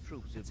Enclave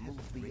troops have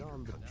moved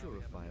beyond the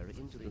Purifier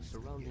into the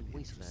surrounding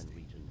wasteland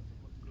region.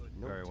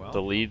 No Very well.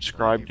 The lead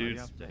scribe Thank you dude.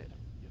 for the update.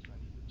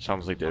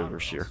 Sounds like the Honor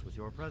overseer. us with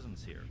your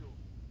presence here.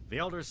 The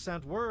elders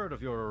sent word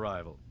of your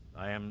arrival.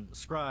 I am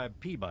Scribe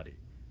Peabody.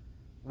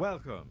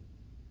 Welcome,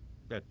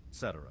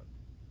 etc.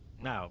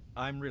 Now,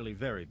 I'm really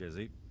very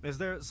busy. Is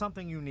there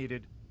something you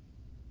needed?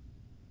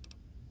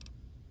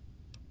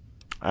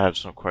 I have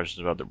some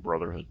questions about the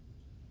Brotherhood.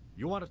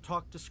 You want to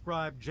talk to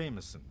Scribe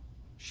Jameson.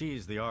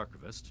 She's the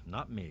archivist,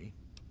 not me.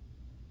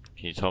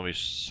 Can you tell me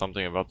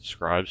something about the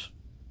scribes?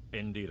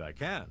 Indeed I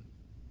can.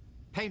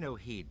 Pay no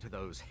heed to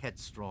those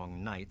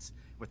headstrong knights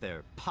with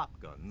their pop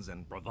guns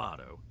and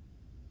bravado.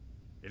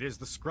 It is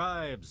the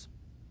scribes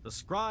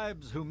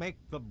who make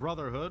the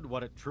Brotherhood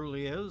what it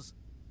truly is.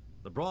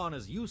 The brawn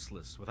is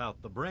useless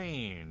without the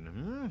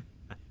brain,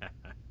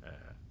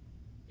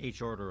 Each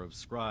order of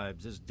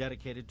scribes is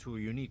dedicated to a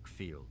unique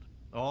field,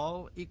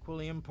 all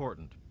equally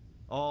important,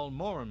 all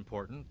more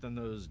important than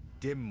those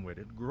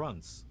dim-witted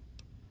grunts.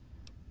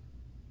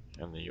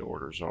 And the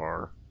orders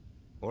are?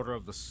 Order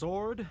of the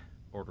Sword,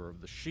 Order of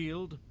the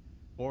Shield,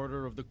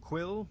 Order of the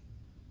Quill,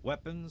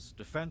 Weapons,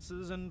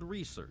 Defenses, and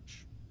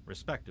Research,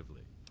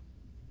 respectively.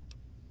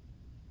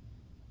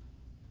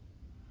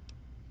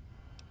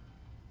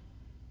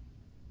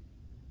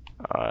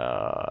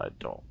 I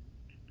don't.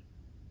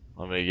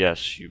 Let me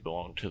guess, you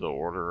belong to the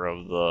Order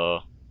of the...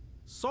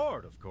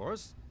 Sword, of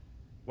course.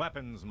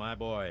 Weapons, my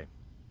boy.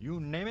 You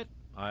name it,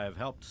 I've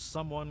helped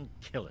someone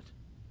kill it.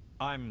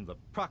 I'm the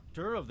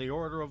proctor of the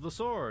Order of the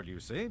Sword, you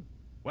see.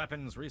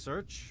 Weapons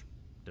research,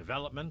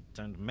 development,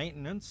 and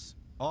maintenance,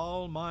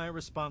 all my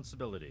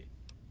responsibility.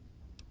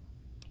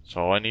 That's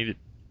all I needed.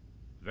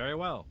 Very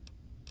well.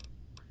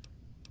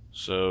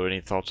 So,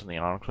 any thoughts on the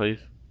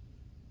Enclave?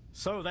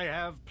 So they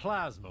have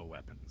plasma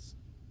weapons.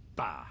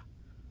 Bah!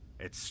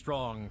 It's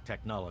strong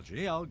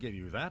technology, I'll give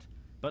you that,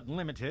 but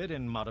limited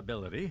in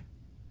modability.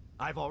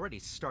 I've already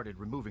started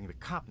removing the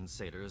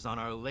compensators on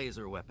our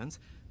laser weapons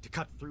to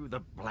cut through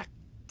the Black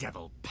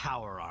Devil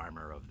power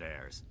armor of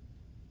theirs.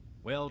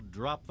 We'll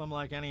drop them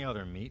like any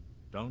other meat,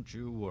 don't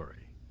you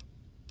worry.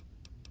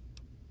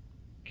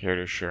 Care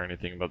to share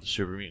anything about the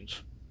super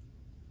mutants?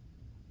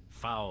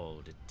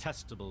 Foul,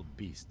 detestable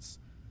beasts.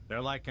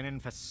 They're like an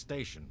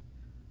infestation.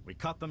 We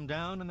cut them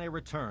down and they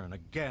return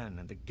again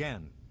and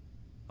again.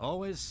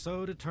 Always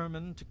so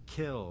determined to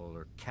kill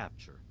or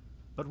capture.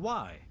 But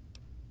why?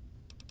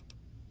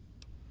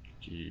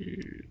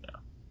 You know.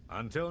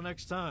 Until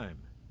next time.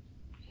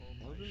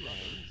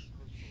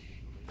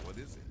 What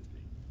is it?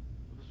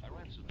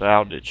 The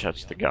Alditch,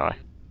 that's the guy.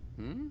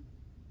 Hmm?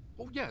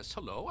 Oh, yes,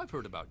 hello, I've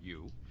heard about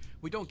you.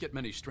 We don't get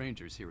many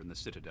strangers here in the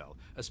Citadel,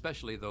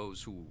 especially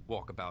those who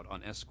walk about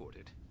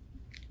unescorted.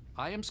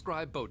 I am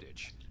Scribe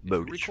Bowditch. If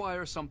you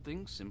require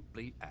something,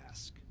 simply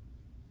ask.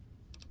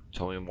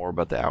 Tell me more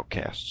about the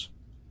outcasts.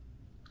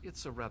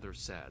 It's a rather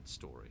sad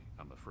story,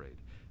 I'm afraid.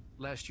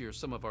 Last year,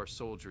 some of our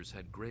soldiers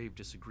had grave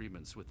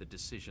disagreements with the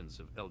decisions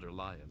of Elder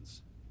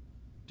Lyons.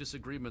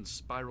 Disagreements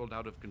spiraled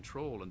out of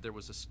control, and there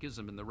was a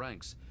schism in the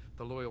ranks.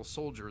 The loyal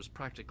soldiers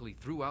practically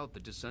threw out the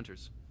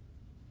dissenters.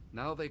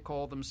 Now they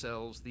call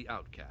themselves the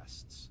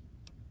Outcasts.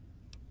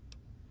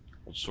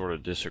 What sort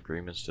of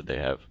disagreements did they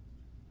have?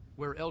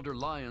 Where Elder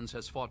Lyons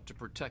has fought to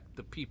protect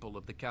the people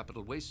of the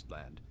capital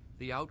wasteland,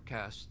 the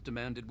Outcasts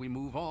demanded we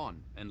move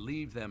on and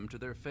leave them to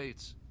their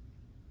fates.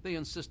 They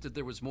insisted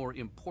there was more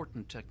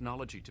important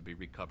technology to be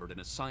recovered in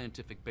a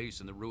scientific base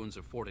in the ruins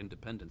of Fort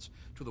Independence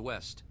to the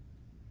west.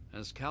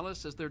 As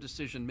callous as their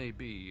decision may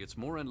be, it's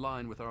more in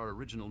line with our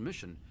original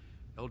mission.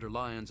 Elder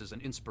Lyons is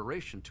an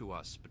inspiration to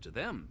us, but to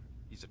them,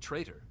 he's a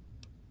traitor.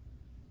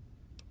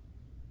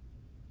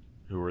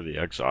 Who are the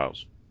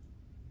exiles?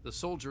 The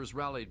soldiers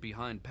rallied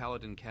behind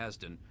Paladin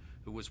Kasdan,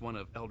 who was one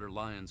of Elder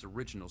Lyons'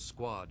 original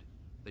squad.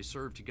 They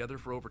served together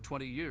for over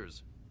 20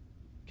 years.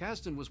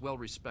 Kasdan was well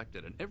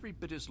respected and every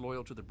bit as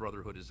loyal to the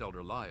Brotherhood as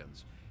Elder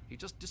Lyons. He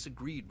just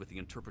disagreed with the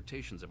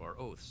interpretations of our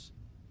oaths.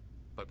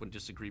 But when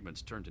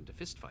disagreements turned into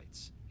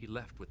fistfights, he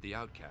left with the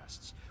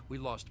Outcasts. We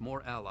lost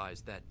more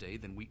allies that day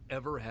than we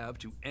ever have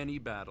to any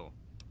battle.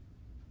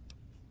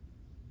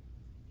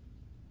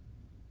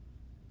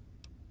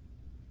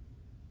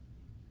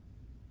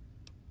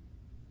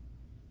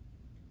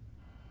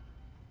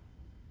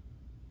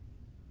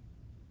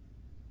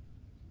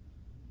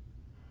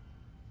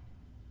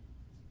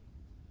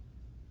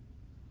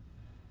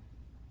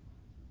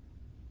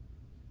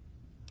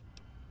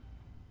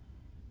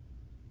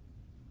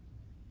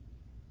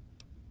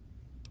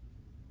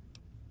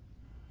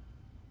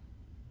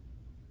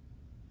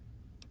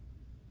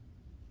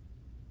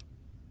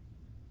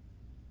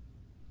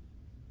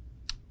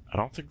 I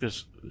don't think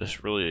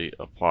this really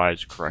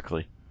applies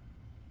correctly.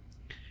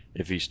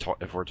 If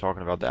we're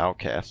talking about the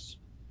outcasts,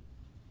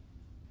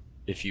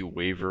 if you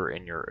waver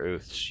in your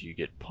oaths, you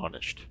get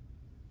punished.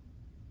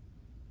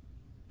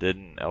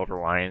 Didn't Elder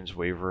Lyons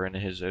waver in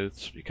his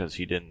oaths because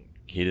he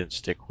didn't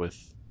stick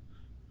with?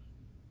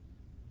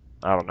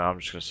 I don't know. I'm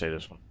just gonna say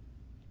this one.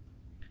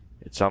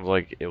 It sounds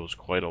like it was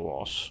quite a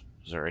loss.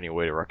 Is there any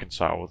way to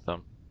reconcile with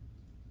them?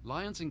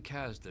 Lyons and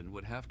Kasdan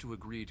would have to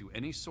agree to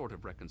any sort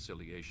of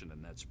reconciliation,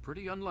 and that's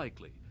pretty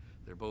unlikely.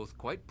 They're both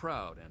quite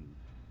proud and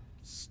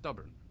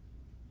stubborn.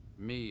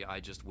 Me, I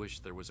just wish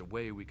there was a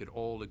way we could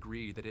all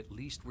agree that at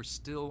least we're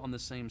still on the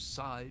same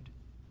side.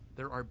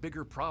 There are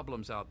bigger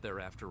problems out there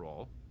after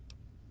all.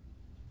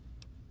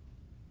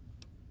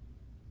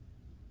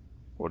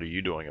 What are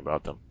you doing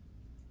about them?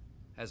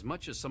 As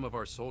much as some of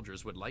our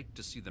soldiers would like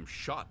to see them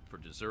shot for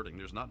deserting,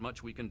 there's not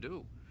much we can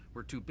do.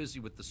 We're too busy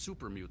with the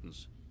super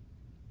mutants.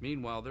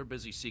 Meanwhile, they're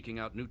busy seeking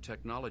out new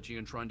technology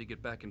and trying to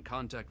get back in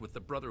contact with the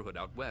Brotherhood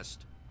out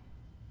west.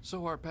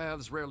 So our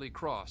paths rarely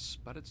cross,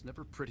 but it's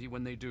never pretty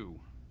when they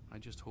do. I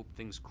just hope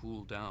things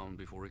cool down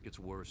before it gets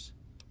worse.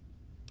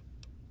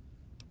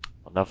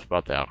 Enough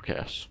about the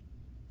outcasts.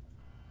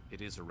 It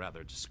is a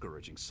rather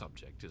discouraging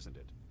subject, isn't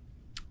it?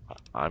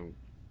 I'm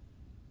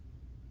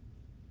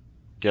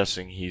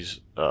guessing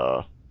he's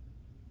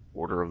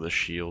Order of the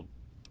Shield.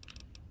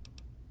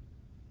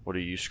 What do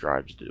you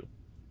scribes do?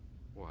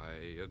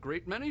 Why, a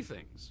great many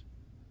things.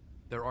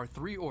 There are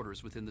 3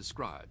 orders within the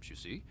scribes, you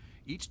see,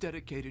 each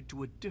dedicated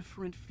to a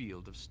different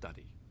field of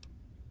study.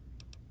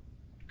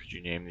 Could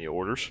you name the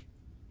orders?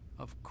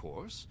 Of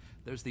course.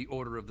 There's the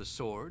Order of the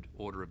Sword,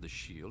 Order of the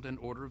Shield, and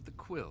Order of the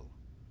Quill.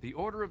 The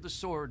Order of the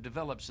Sword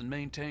develops and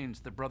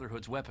maintains the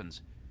Brotherhood's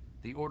weapons.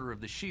 The Order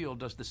of the Shield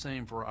does the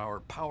same for our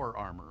power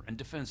armor and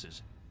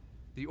defenses.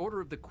 The Order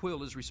of the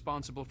Quill is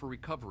responsible for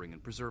recovering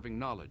and preserving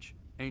knowledge,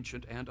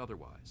 ancient and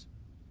otherwise.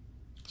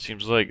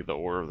 Seems like the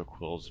Order of the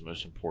Quill is the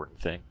most important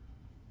thing.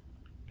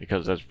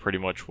 Because that's pretty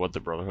much what the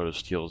Brotherhood of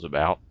Steel is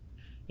about,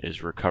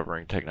 is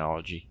recovering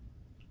technology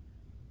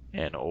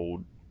and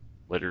old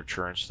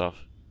literature and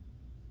stuff.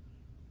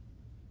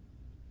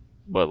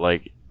 But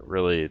like,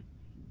 really,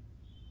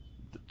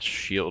 the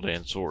shield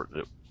and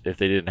sword, if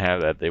they didn't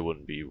have that, they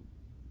wouldn't be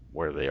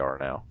where they are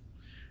now.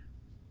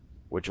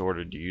 Which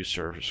order do you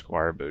serve,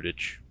 Squire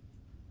Bowditch?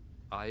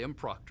 I am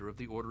Proctor of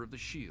the Order of the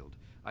Shield.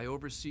 I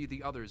oversee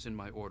the others in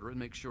my order and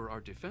make sure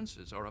our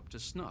defenses are up to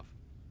snuff.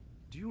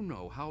 Do you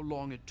know how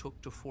long it took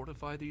to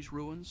fortify these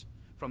ruins?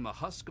 From the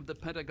husk of the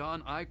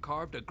Pentagon, I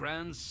carved a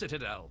grand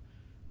citadel.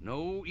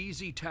 No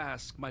easy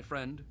task, my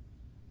friend.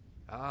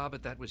 Ah,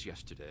 but that was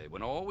yesterday,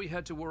 when all we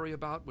had to worry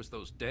about was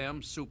those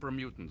damn super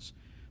mutants.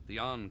 The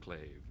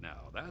Enclave,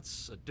 now,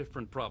 that's a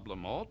different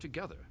problem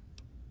altogether.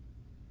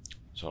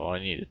 That's all I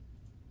needed.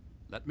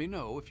 Let me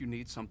know if you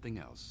need something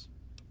else.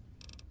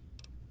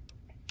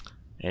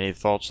 Any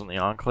thoughts on the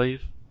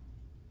Enclave?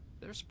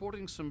 They're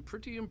sporting some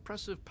pretty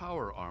impressive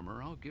power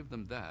armor, I'll give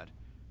them that.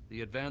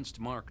 The Advanced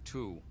Mark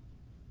II.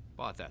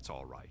 But that's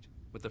all right.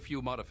 With a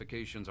few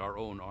modifications, our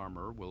own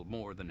armor will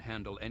more than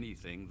handle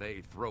anything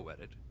they throw at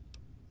it.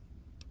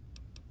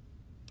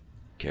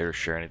 Care to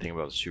share anything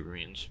about the super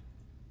mutants?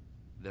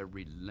 They're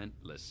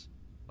relentless,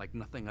 like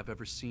nothing I've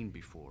ever seen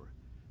before.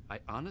 I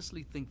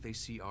honestly think they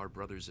see our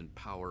brothers in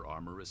power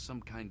armor as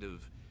some kind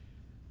of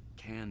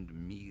canned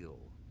meal.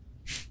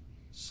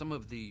 Some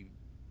of the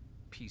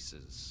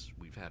pieces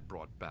we've had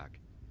brought back,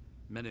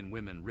 men and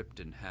women ripped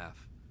in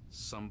half,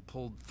 some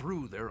pulled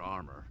through their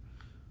armor.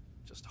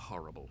 Just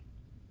horrible.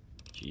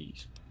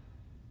 Jeez.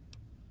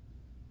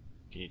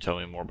 Can you tell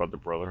me more about the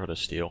Brotherhood of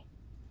Steel?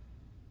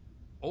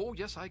 Oh,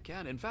 yes, I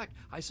can. In fact,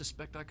 I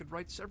suspect I could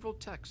write several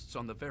texts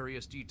on the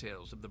various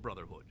details of the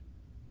Brotherhood.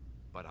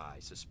 But I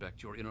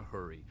suspect you're in a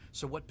hurry,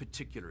 so what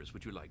particulars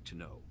would you like to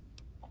know?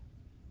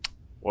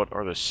 What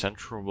are the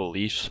central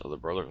beliefs of the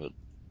Brotherhood?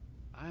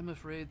 I'm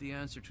afraid the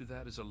answer to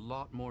that is a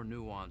lot more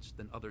nuanced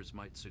than others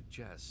might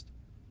suggest.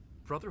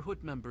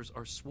 Brotherhood members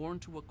are sworn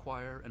to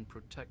acquire and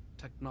protect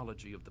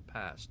technology of the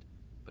past,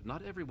 but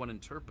not everyone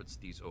interprets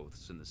these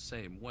oaths in the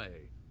same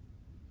way.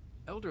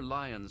 Elder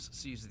Lyons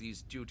sees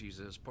these duties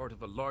as part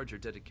of a larger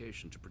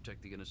dedication to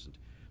protect the innocent.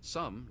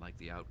 Some, like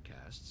the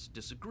outcasts,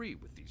 disagree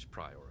with these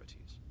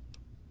priorities.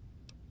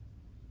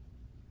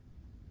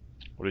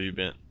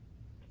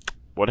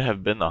 What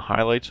have been the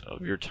highlights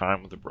of your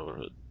time with the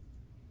Brotherhood?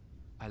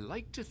 I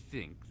like to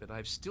think that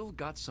I've still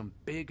got some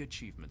big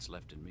achievements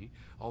left in me,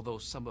 although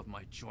some of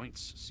my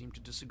joints seem to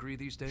disagree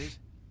these days.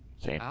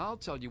 Same. I'll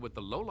tell you what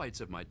the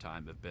lowlights of my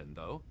time have been,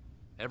 though.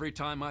 Every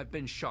time I've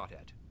been shot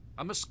at.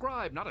 I'm a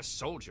scribe, not a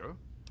soldier.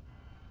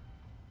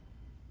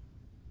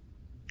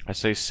 I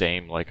say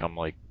same like I'm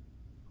like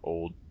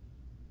old.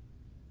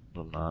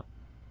 But I'm not.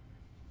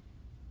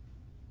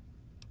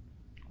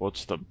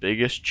 What's the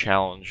biggest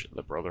challenge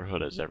the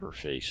Brotherhood has ever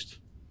faced?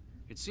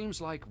 It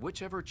seems like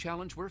whichever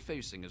challenge we're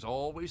facing is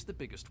always the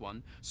biggest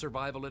one.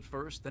 Survival at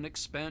first, then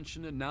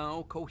expansion, and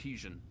now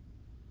cohesion.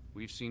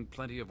 We've seen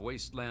plenty of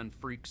wasteland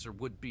freaks or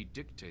would-be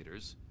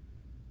dictators.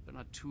 They're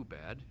not too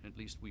bad. At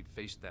least we've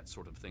faced that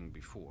sort of thing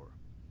before.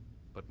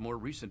 But more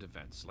recent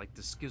events, like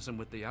the schism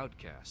with the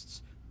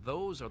outcasts,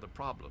 those are the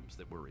problems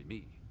that worry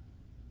me.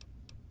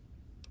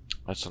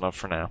 That's enough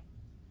for now.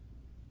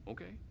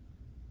 Okay.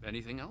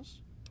 Anything else?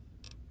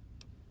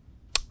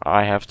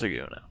 I have to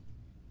go now.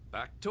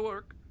 Back to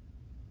work.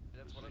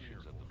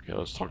 Okay,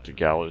 let's talk to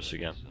Gallows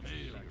again.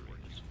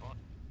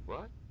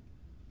 What?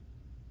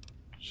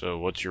 So,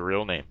 what's your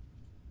real name?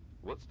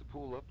 What's the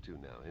pool up to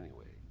now,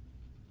 anyway?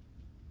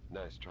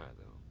 Nice try,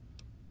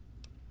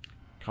 though.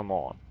 Come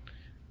on.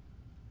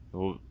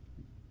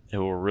 It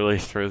will really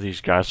throw these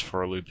guys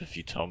for a loop if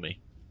you tell me.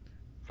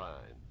 Fine.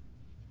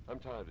 I'm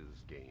tired of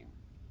this game.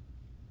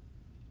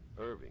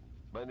 Irving.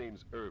 My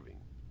name's Irving.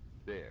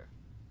 There.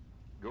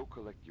 Go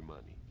collect your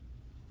money.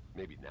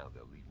 Maybe now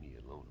they'll leave me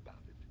alone about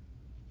it.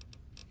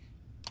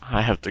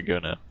 I have to go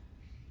now.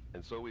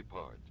 And so we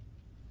part.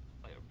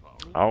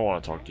 I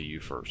want to talk to you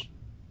first.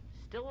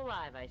 Still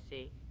alive, I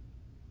see.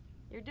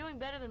 You're doing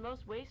better than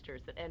most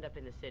wasters that end up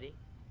in the city.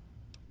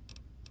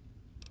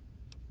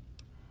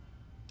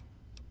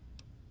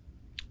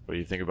 What do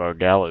you think about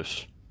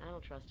Gallows? I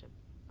don't trust him.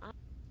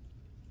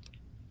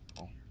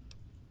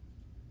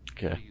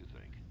 Okay. What do you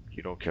think?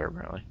 You don't care,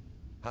 apparently.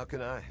 How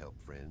can I help,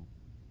 friend?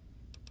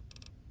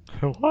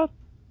 What?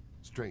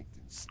 Strength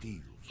and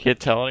steel. Can't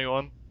tell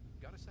anyone?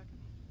 Got a second?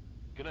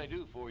 Can I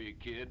do for you,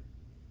 kid?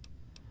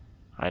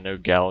 I know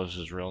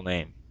Gallows' real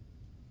name.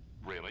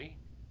 Really?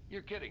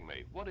 You're kidding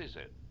me. What is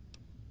it?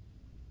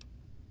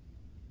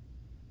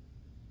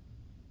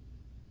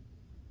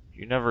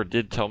 You never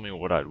did tell me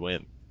what I'd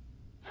win.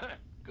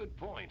 Good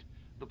point.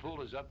 The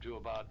pool is up to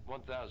about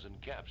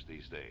 1,000 caps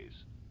these days.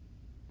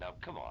 Now,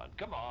 come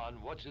on.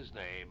 What's his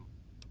name?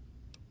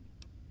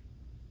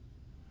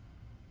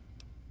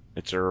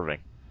 It's Irving.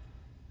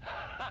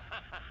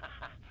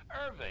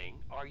 Irving?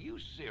 Are you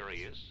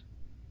serious?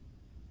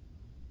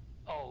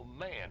 Oh,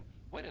 man.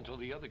 Wait until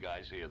the other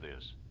guys hear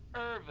this.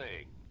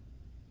 Irving!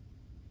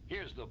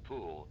 Here's the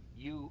pool.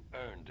 You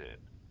earned it.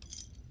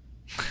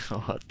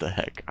 What the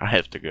heck? I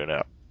have to go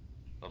now.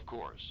 Of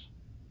course.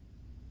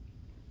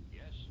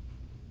 Yes.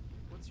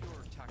 What's your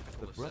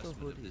tactical The assessment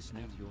Brotherhood of this is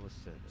new at your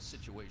service.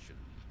 situation?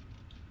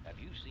 Have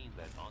you seen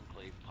that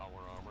Enclave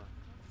power armor?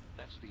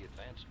 That's the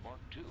Advanced Mark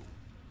II.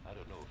 I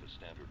don't know if a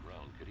standard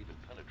round could even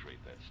penetrate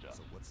that stuff.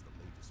 So what's the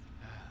latest?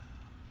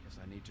 Guess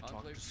I need to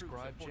talk Enclave to troops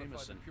Scribe have fortified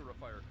Jameson. the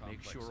purifier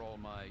Make complex. sure all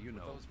my, With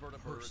those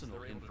vertibirds, personal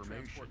they're able to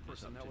information transport is up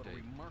personnel to at a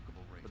date.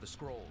 remarkable rate. For the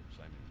scrolls,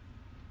 I mean.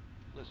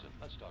 Listen,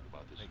 let's talk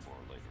about this more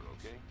later,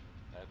 okay?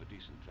 I have a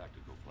decent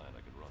tactical plan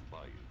I can run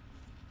by you.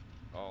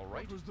 All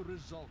right. What was the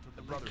result of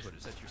The the Brotherhood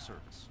is at your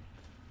service.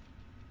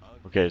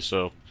 Okay,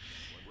 so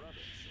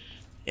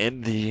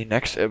in the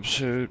next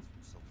episode,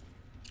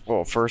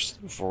 well,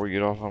 first before we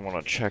get off, I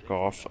want to check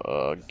off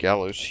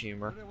Gallows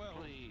Humor.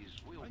 Please,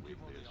 we'll leave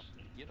this.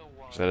 You know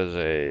why? That is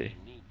a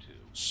We need to.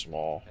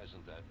 small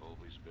Hasn't that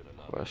always been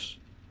enough? quest.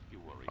 You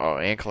worry Oh,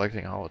 and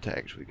collecting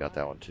holotags. We got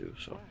that one too.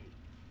 So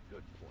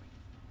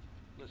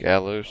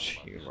gallows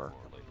humor.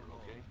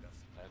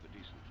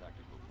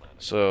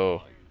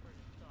 So,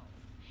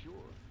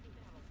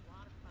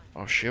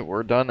 oh shit,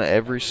 we're done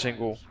every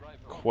single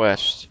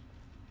quest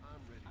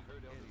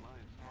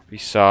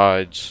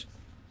besides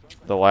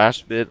the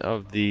last bit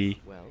of the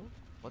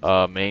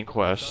main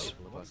quest,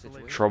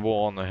 Trouble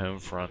on the Home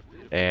Front,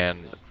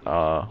 and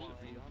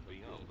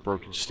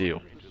Broken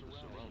Steel.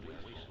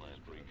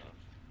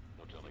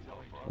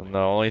 And the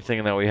only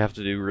thing that we have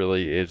to do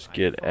really is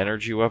get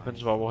energy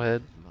weapons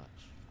bobblehead,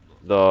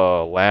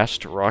 the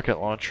last rocket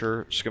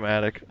launcher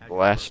schematic, the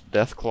last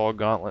Deathclaw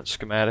gauntlet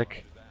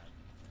schematic,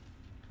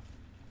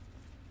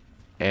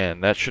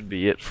 and that should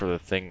be it for the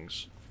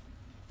things.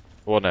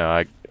 Well, no,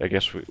 I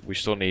guess we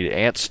still need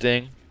Ant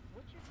Sting,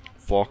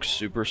 Fox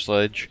Super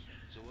Sledge,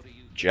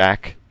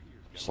 Jack,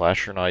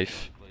 Slasher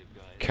Knife,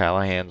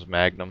 Callahan's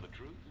Magnum,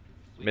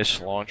 Miss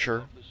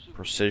Launcher,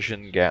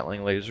 Precision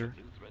Gatling Laser,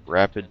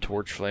 Rapid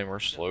Torch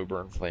Flamer, Slow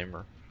Burn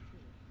Flamer,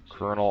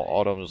 Colonel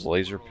Autumn's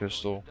Laser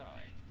Pistol,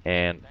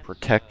 and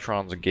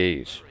Protectron's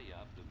Gaze.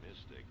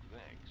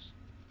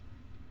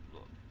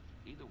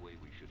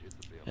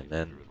 And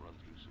then,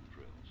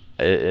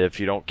 if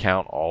you don't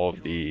count all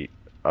of the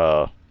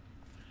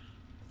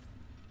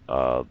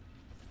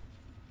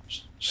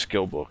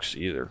skill books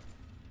either,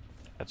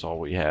 that's all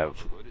we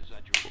have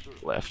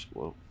left.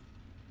 Whoa.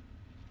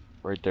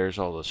 Right there's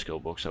all the skill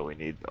books that we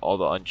need, all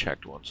the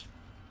unchecked ones.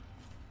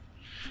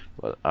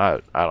 But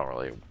I'm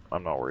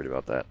not worried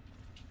about that.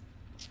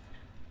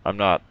 I'm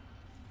not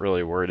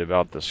really worried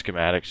about the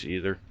schematics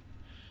either,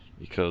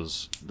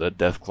 because the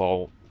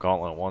Deathclaw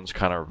Gauntlet one's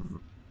kind of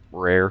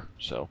rare.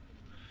 So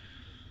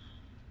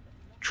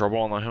Trouble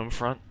on the Home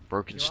Front,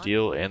 Broken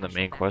Steel, and the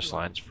main quest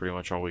line's pretty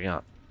much all we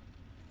got.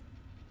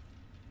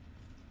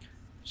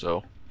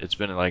 So it's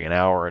been like an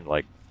hour and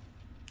like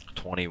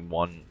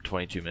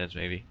 22 minutes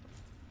maybe.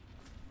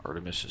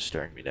 Artemis is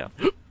staring me down.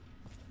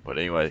 But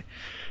anyway,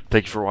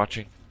 thank you for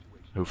watching.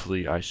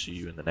 Hopefully I see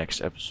you in the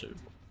next episode.